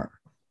you were.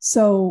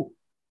 So,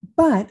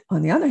 but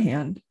on the other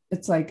hand,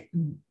 it's like,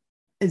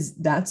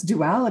 that's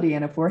duality.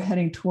 And if we're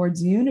heading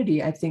towards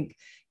unity, I think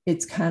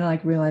it's kind of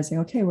like realizing,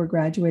 okay, we're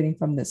graduating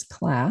from this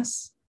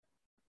class,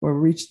 we've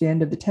reached the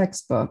end of the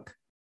textbook.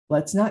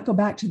 Let's not go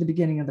back to the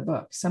beginning of the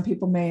book. Some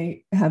people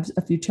may have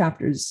a few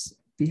chapters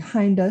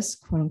behind us,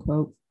 quote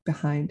unquote,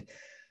 behind,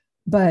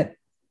 but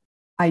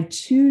I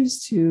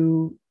choose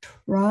to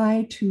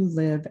try to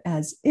live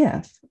as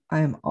if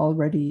I'm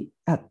already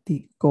at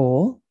the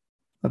goal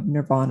of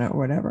nirvana or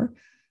whatever.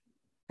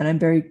 And I'm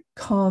very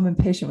calm and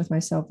patient with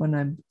myself when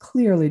I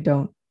clearly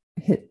don't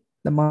hit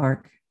the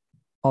mark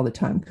all the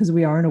time, because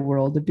we are in a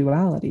world of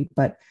duality.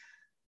 But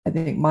I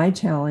think my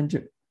challenge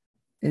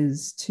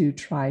is to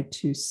try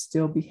to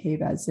still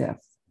behave as if,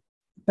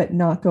 but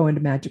not go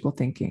into magical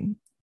thinking.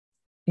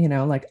 You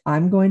know, like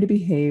I'm going to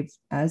behave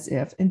as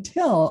if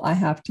until I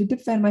have to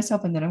defend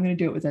myself. And then I'm going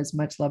to do it with as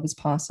much love as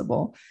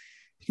possible,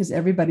 because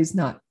everybody's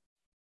not,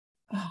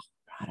 oh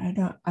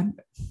God,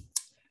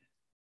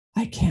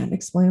 I can't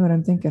explain what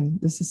I'm thinking.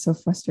 This is so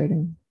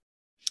frustrating.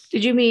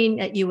 Did you mean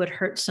that you would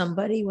hurt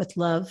somebody with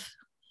love?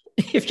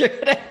 If you're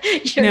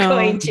No.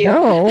 going to.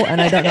 No,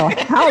 and I don't know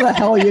how the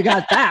hell you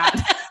got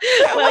that.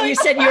 Well, you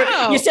said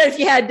Wow. you said if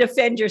you had to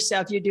defend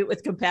yourself, you do it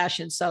with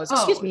compassion. So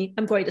excuse Oh. me,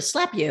 I'm going to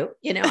slap you.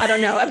 You know, I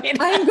don't know. I mean,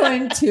 I'm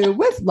going to,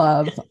 with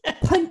love,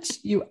 punch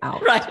you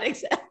out. right,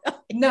 exactly.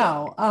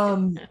 No,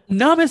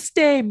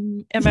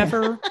 Namaste,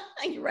 MFer.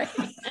 You're right.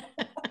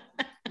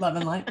 love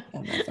and light.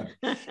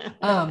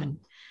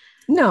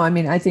 No, I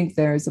mean, I think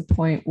there's a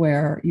point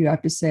where you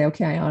have to say,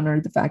 okay, I honor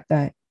the fact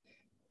that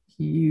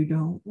you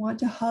don't want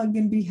to hug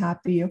and be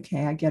happy.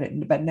 Okay, I get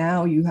it. But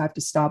now you have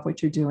to stop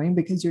what you're doing,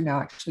 because you're now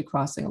actually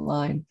crossing a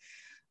line.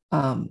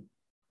 And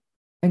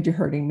you're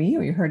hurting me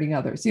or you're hurting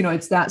others. You know,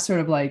 it's that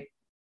sort of like,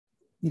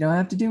 you don't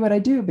have to do what I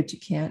do, but you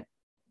can't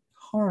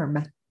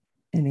harm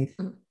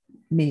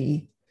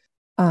me.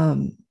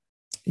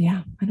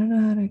 Yeah, I don't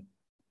know how to,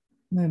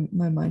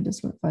 my mind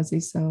just went fuzzy.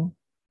 So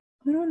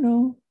I don't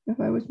know if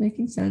I was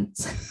making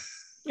sense.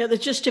 Yeah, the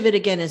gist of it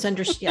again is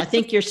I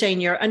think you're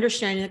saying you're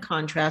understanding the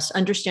contrast,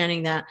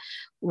 understanding that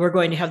we're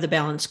going to have the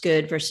balance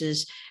good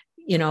versus,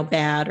 you know,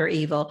 bad or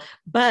evil.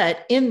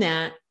 But in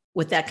that,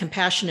 with that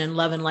compassion and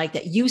love and light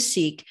that you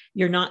seek,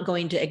 you're not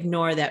going to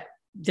ignore that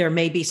there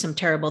may be some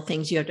terrible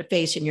things you have to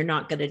face, and you're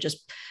not going to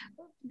just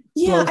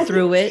blow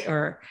through it.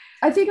 Or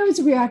I think I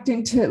was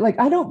reacting to, like,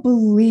 I don't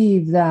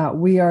believe that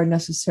we are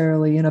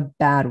necessarily in a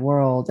bad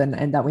world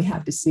and that we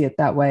have to see it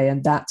that way.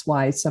 And that's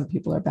why some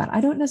people are bad. I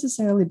don't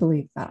necessarily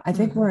believe that. I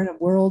think we're in a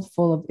world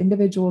full of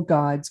individual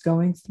gods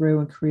going through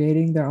and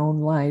creating their own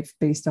life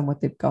based on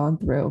what they've gone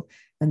through.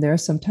 And there are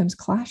sometimes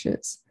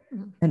clashes.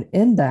 And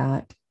in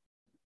that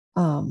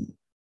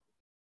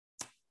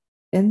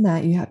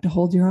you have to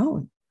hold your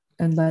own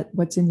and let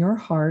what's in your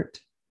heart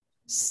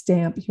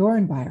stamp your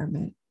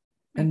environment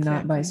and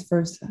not vice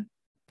versa.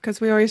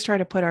 Because we always try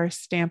to put our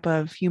stamp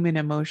of human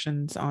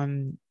emotions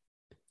on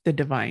the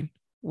divine,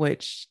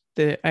 which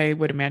I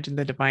would imagine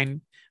the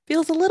divine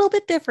feels a little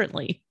bit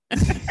differently.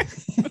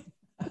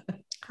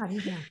 how do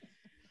you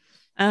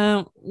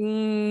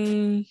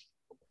know?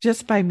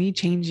 Just by me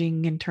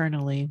changing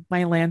internally,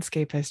 my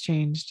landscape has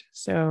changed.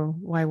 So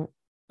why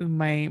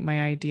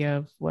my idea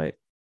of what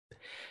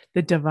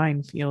the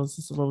divine feels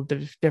is a little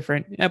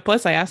different.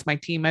 Plus, I asked my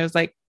team, I was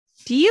like,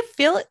 do you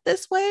feel it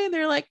this way? And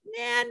they're like,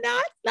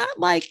 nah, not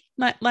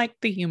like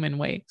the human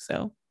way.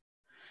 So,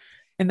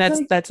 and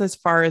that's as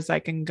far as I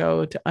can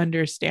go to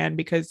understand,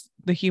 because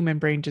the human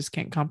brain just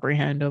can't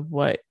comprehend of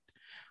what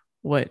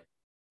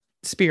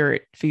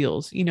spirit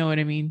feels. You know what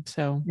I mean?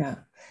 So yeah,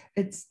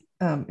 it's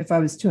if I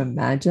was to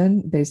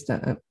imagine, based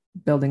on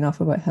building off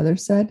of what Heather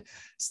said,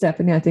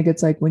 Stephanie, I think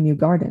it's like when you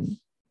garden.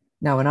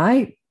 Now, when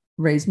I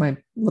raise my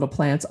little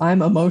plants,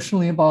 I'm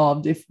emotionally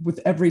involved. If with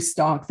every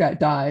stalk that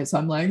dies,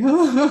 I'm like,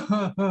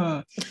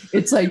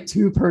 it's like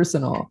too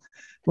personal.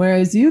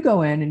 Whereas you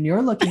go in and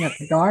you're looking at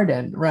the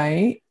garden,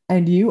 right?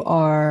 And you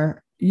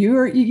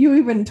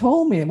even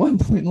told me at one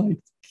point, like,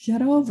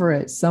 get over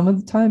it. Some of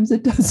the times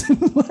it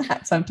doesn't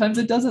last. Sometimes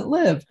it doesn't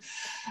live,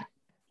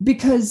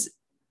 because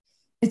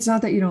it's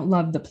not that you don't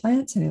love the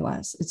plants any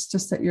less. It's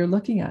just that you're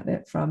looking at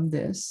it from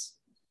this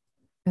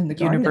and the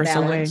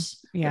universal way.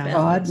 Yeah.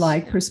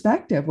 God-like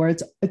perspective, where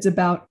it's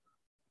about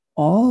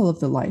all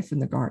of the life in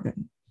the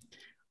garden.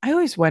 I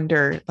always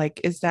wonder, like,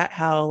 is that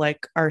how,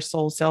 like, our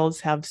soul cells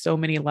have so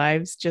many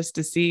lives, just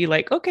to see,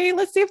 like, okay,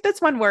 let's see if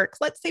this one works.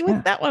 Let's see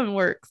if that one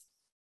works.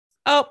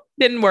 Oh,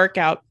 didn't work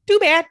out. Too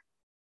bad.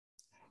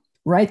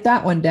 Write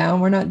that one down.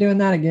 We're not doing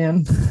that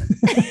again.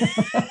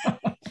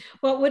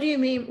 Well, what do you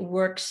mean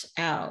works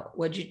out?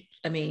 Well, is you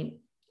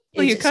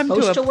it come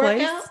supposed to a work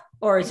place, out,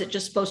 or is it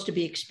just supposed to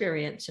be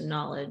experience and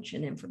knowledge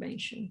and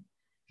information?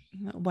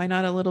 Why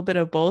not a little bit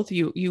of both?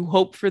 You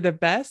hope for the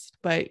best,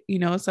 but you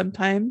know,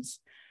 sometimes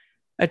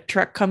a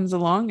truck comes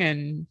along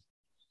and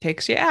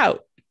takes you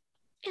out.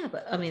 Yeah,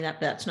 but I mean,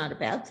 that's not a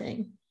bad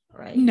thing,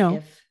 right?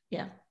 No.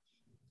 Yeah.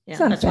 It's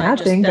not a That's why bad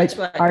thing,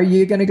 but are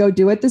you going to go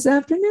do it this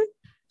afternoon?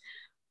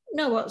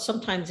 No, well,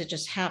 sometimes it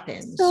just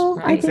happens. So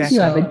right? I think you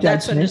have a judgment.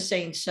 That's what I'm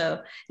saying.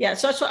 So yeah,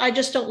 so that's what I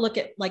just don't look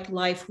at like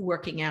life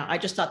working out. I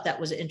just thought that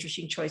was an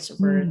interesting choice of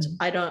words.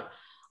 I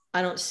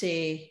don't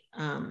see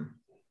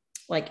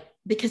like,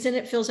 because then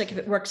it feels like if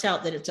it works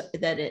out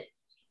that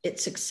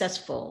it's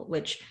successful,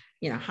 which,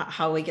 you know,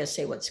 how are we gonna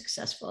say what's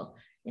successful?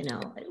 You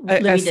know,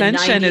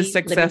 ascension 90, is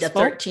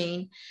successful.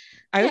 13.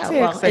 I would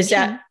say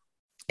ascension.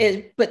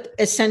 But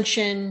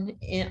ascension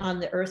on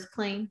the earth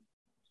plane.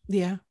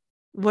 Yeah.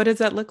 What does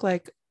that look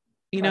like?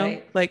 You know,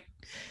 Right. like,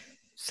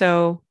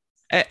 so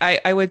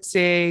I would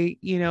say,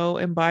 you know,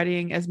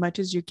 embodying as much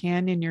as you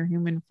can in your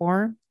human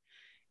form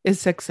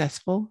is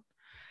successful.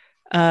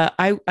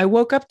 I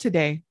woke up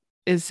today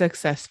is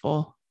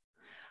successful.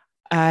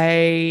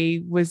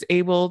 I was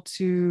able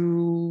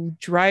to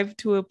drive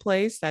to a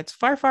place that's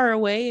far, far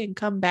away and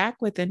come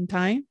back within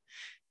time.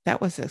 That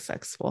was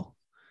successful.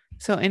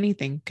 So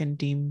anything can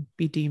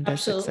be deemed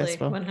Absolutely, as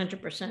successful.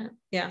 100%.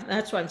 Yeah,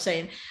 that's what I'm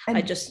saying. And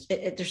I just,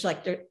 there's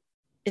like,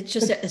 it's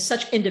just it's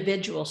such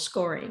individual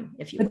scoring,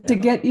 if you will. But to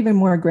get even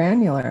more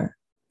granular,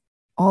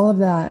 all of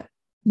that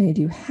made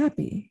you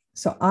happy.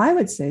 So I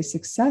would say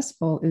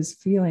successful is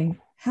feeling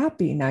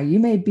happy. Now, you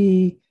may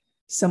be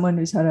someone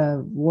who's had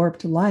a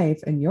warped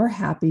life and your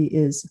happy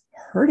is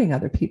hurting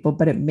other people,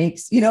 but it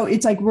makes, you know,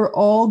 it's like we're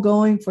all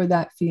going for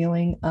that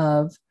feeling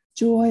of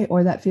joy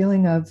or that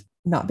feeling of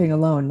not being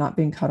alone, not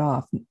being cut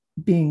off,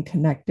 being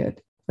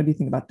connected. What do you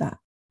think about that?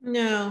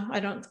 No,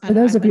 I don't. For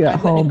those of you at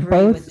home,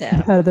 both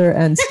Heather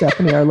and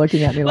Stephanie are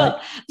looking at me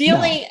well,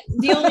 like,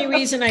 the only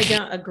reason I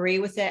don't agree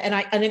with that,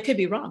 and it could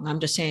be wrong.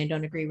 I'm just saying I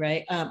don't agree,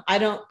 right? I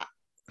don't.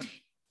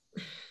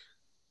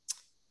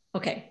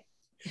 Okay.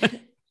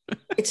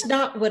 It's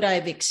not what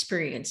I've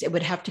experienced. It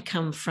would have to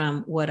come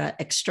from what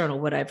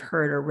I've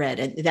heard or read.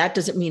 And that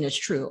doesn't mean it's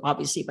true,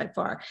 obviously, by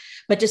far.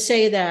 But to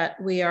say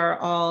that we are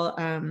all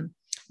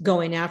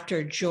going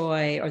after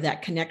joy or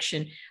that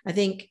connection, I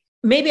think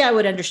maybe I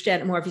would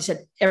understand it more if you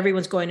said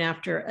everyone's going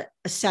after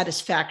a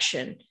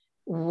satisfaction,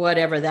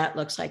 whatever that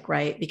looks like,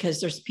 right? Because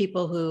there's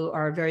people who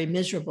are very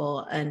miserable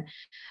and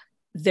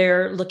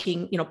they're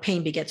looking, you know,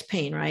 pain begets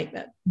pain, right?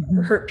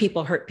 Mm-hmm. Hurt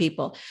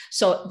people.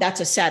 So that's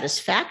a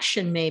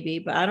satisfaction maybe,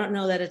 but I don't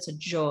know that it's a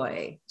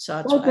joy. So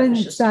that's then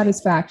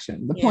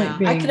satisfaction. The point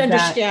being, I could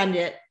understand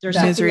it. There's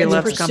something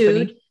that's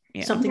pursued,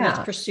 something that's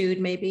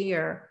pursued maybe,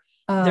 or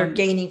they're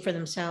gaining for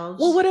themselves.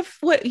 Well,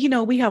 what you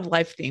know, we have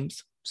life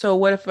themes. So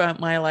what if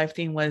my life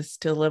theme was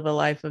to live a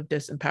life of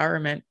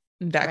disempowerment?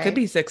 That could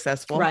be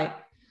successful. Right.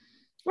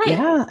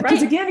 Yeah.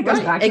 Because again, it goes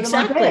back to the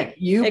mosaic.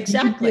 You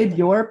did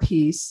your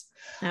piece.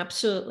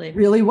 Absolutely.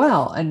 Really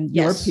well. And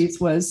your piece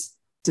was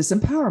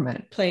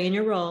disempowerment. Playing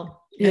your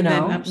role. And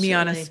then me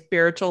on a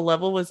spiritual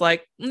level was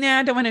like, nah,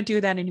 I don't want to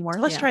do that anymore.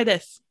 Let's try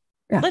this.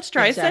 Yeah. Let's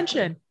try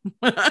ascension.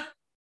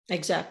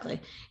 Exactly.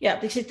 Yeah.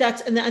 Because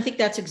I think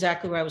that's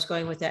exactly where I was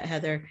going with that,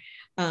 Heather,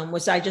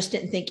 was I just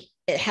didn't think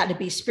it had to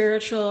be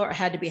spiritual or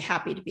had to be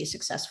happy to be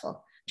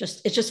successful.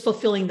 It's just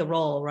fulfilling the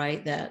role,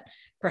 right? That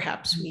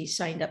perhaps we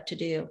signed up to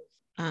do.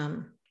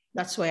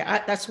 That's the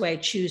way I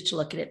choose to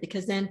look at it,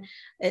 because then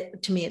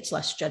to me, it's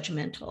less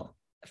judgmental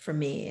for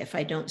me. If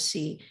I don't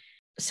see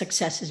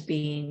success as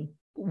being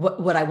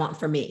what I want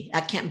for me,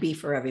 that can't be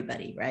for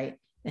everybody, right?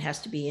 It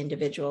has to be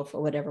individual for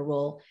whatever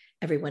role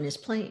everyone is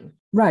playing.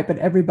 Right. But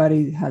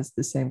everybody has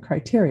the same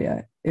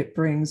criteria. It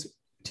brings,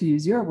 to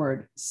use your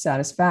word,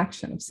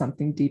 satisfaction of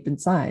something deep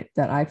inside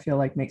that I feel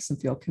like makes them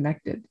feel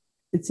connected.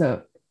 It's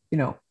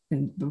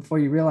and before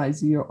you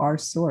realize you are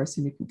source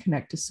and you can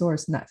connect to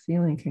source, and that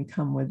feeling can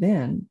come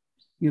within,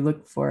 you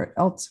look for it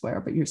elsewhere,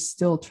 but you're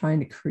still trying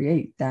to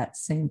create that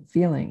same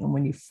feeling. And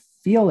when you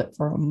feel it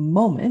for a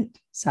moment,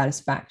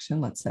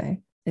 satisfaction, let's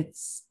say,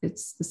 it's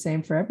the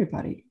same for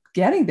everybody.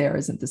 Getting there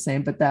isn't the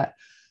same, but that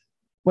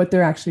what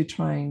they're actually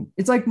trying,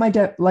 it's like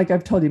like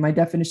I've told you, my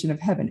definition of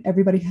heaven.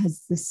 Everybody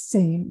has the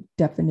same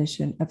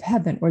definition of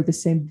heaven or the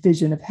same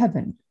vision of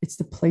heaven. It's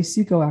the place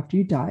you go after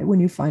you die when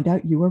you find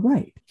out you were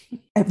right.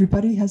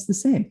 Everybody has the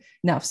same.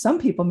 Now, some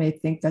people may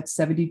think that's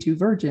 72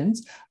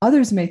 virgins.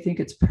 Others may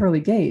think it's pearly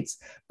gates.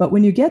 But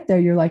when you get there,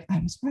 you're like, I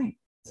was right.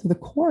 So the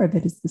core of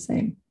it is the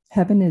same.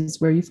 Heaven is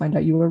where you find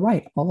out you were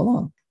right all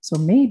along. So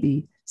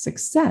maybe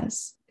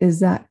success is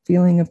that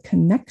feeling of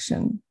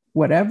connection.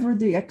 Whatever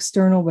the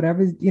external,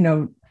 whatever,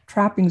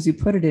 trappings you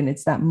put it in,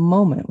 it's that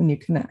moment when you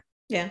connect.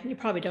 Yeah. You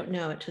probably don't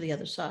know it to the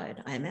other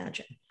side, I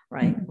imagine,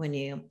 right?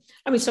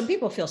 Mm-hmm. Some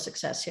people feel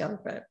success here,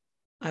 but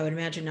I would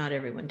imagine not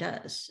everyone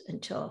does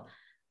until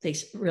they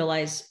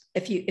realize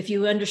if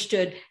you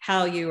understood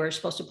how you were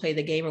supposed to play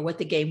the game or what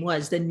the game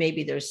was, then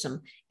maybe there's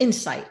some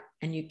insight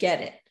and you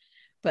get it.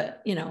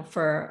 But,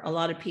 for a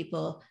lot of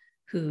people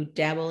who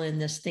dabble in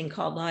this thing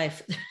called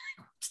life,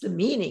 it's the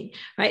meaning,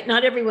 right?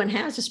 Not everyone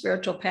has a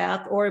spiritual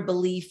path or a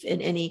belief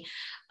in any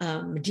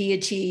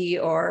deity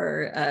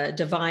or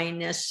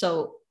divineness.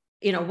 So,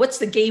 what's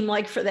the game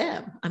like for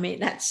them? I mean,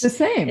 that's the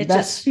same.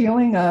 That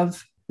feeling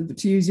of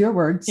to use your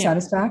word, Yeah.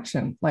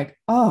 satisfaction. Like,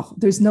 oh,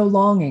 there's no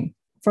longing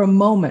for a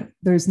moment.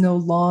 There's no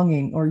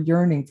longing or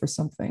yearning for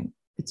something.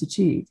 It's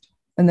achieved,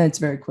 and then it's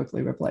very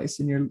quickly replaced,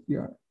 and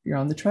you're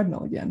on the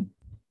treadmill again.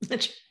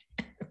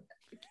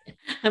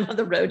 I'm on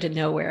the road to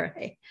nowhere.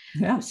 Hey,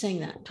 Yeah. I'm saying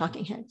that,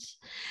 Talking Heads.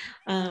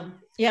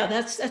 Yeah,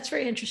 that's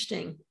very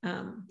interesting.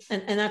 And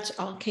that's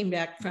all came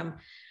back from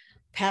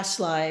past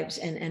lives,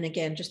 and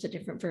again, just the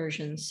different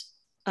versions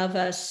of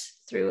us,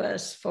 through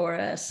us, for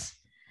us,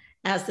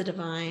 as the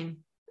divine.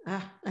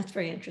 That's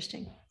very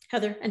interesting.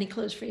 Heather, any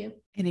close for you?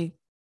 Any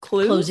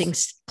clues?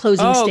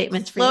 Closing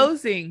statements for you?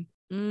 Closing.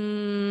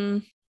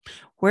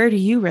 Where do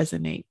you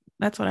resonate?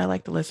 That's what I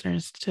like the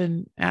listeners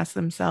to ask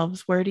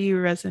themselves. Where do you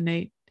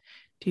resonate?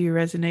 Do you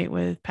resonate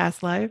with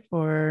past life,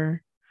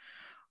 or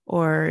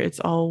it's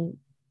all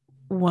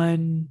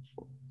one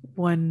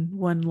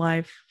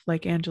life,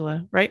 like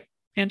Angela, right?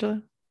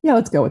 Angela? Yeah,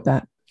 let's go with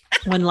that.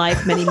 One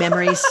life, many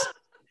memories.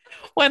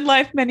 One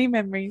life, many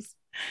memories.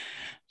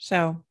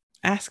 So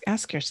ask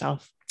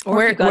yourself, Or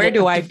where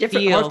do I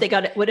feel? Or if they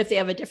got it, what if they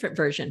have a different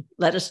version?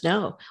 Let us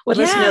know. Let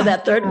us know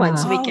that third one,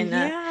 so we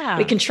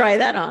can try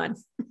that on.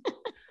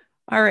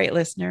 All right,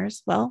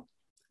 listeners. Well,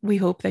 we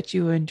hope that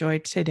you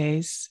enjoyed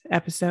today's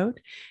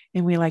episode,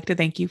 and we like to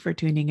thank you for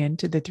tuning in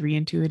to the 3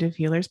 Intuitive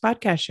Healers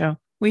podcast show.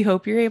 We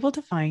hope you're able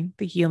to find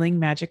the healing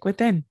magic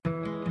within.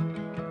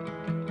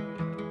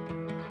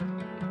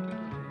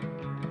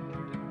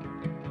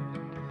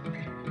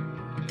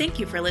 Thank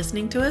you for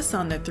listening to us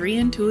on the 3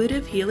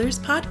 Intuitive Healers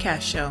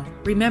podcast show.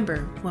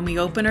 Remember, when we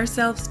open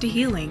ourselves to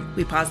healing,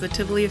 we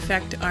positively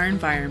affect our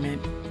environment.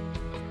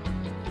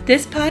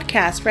 This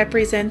podcast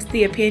represents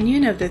the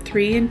opinion of the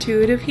 3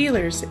 Intuitive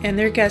Healers and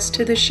their guests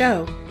to the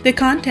show. The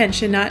content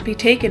should not be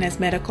taken as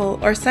medical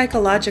or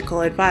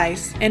psychological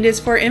advice and is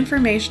for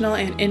informational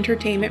and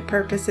entertainment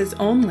purposes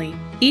only.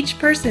 Each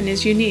person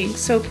is unique,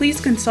 so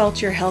please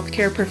consult your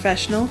healthcare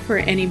professional for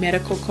any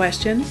medical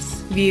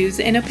questions. Views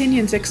and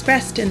opinions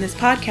expressed in this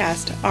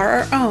podcast are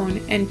our own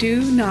and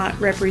do not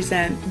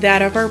represent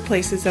that of our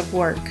places of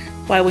work.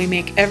 While we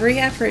make every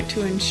effort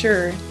to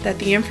ensure that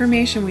the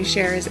information we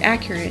share is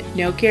accurate,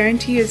 no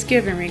guarantee is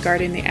given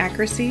regarding the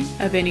accuracy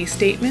of any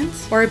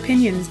statements or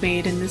opinions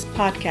made in this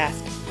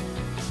podcast.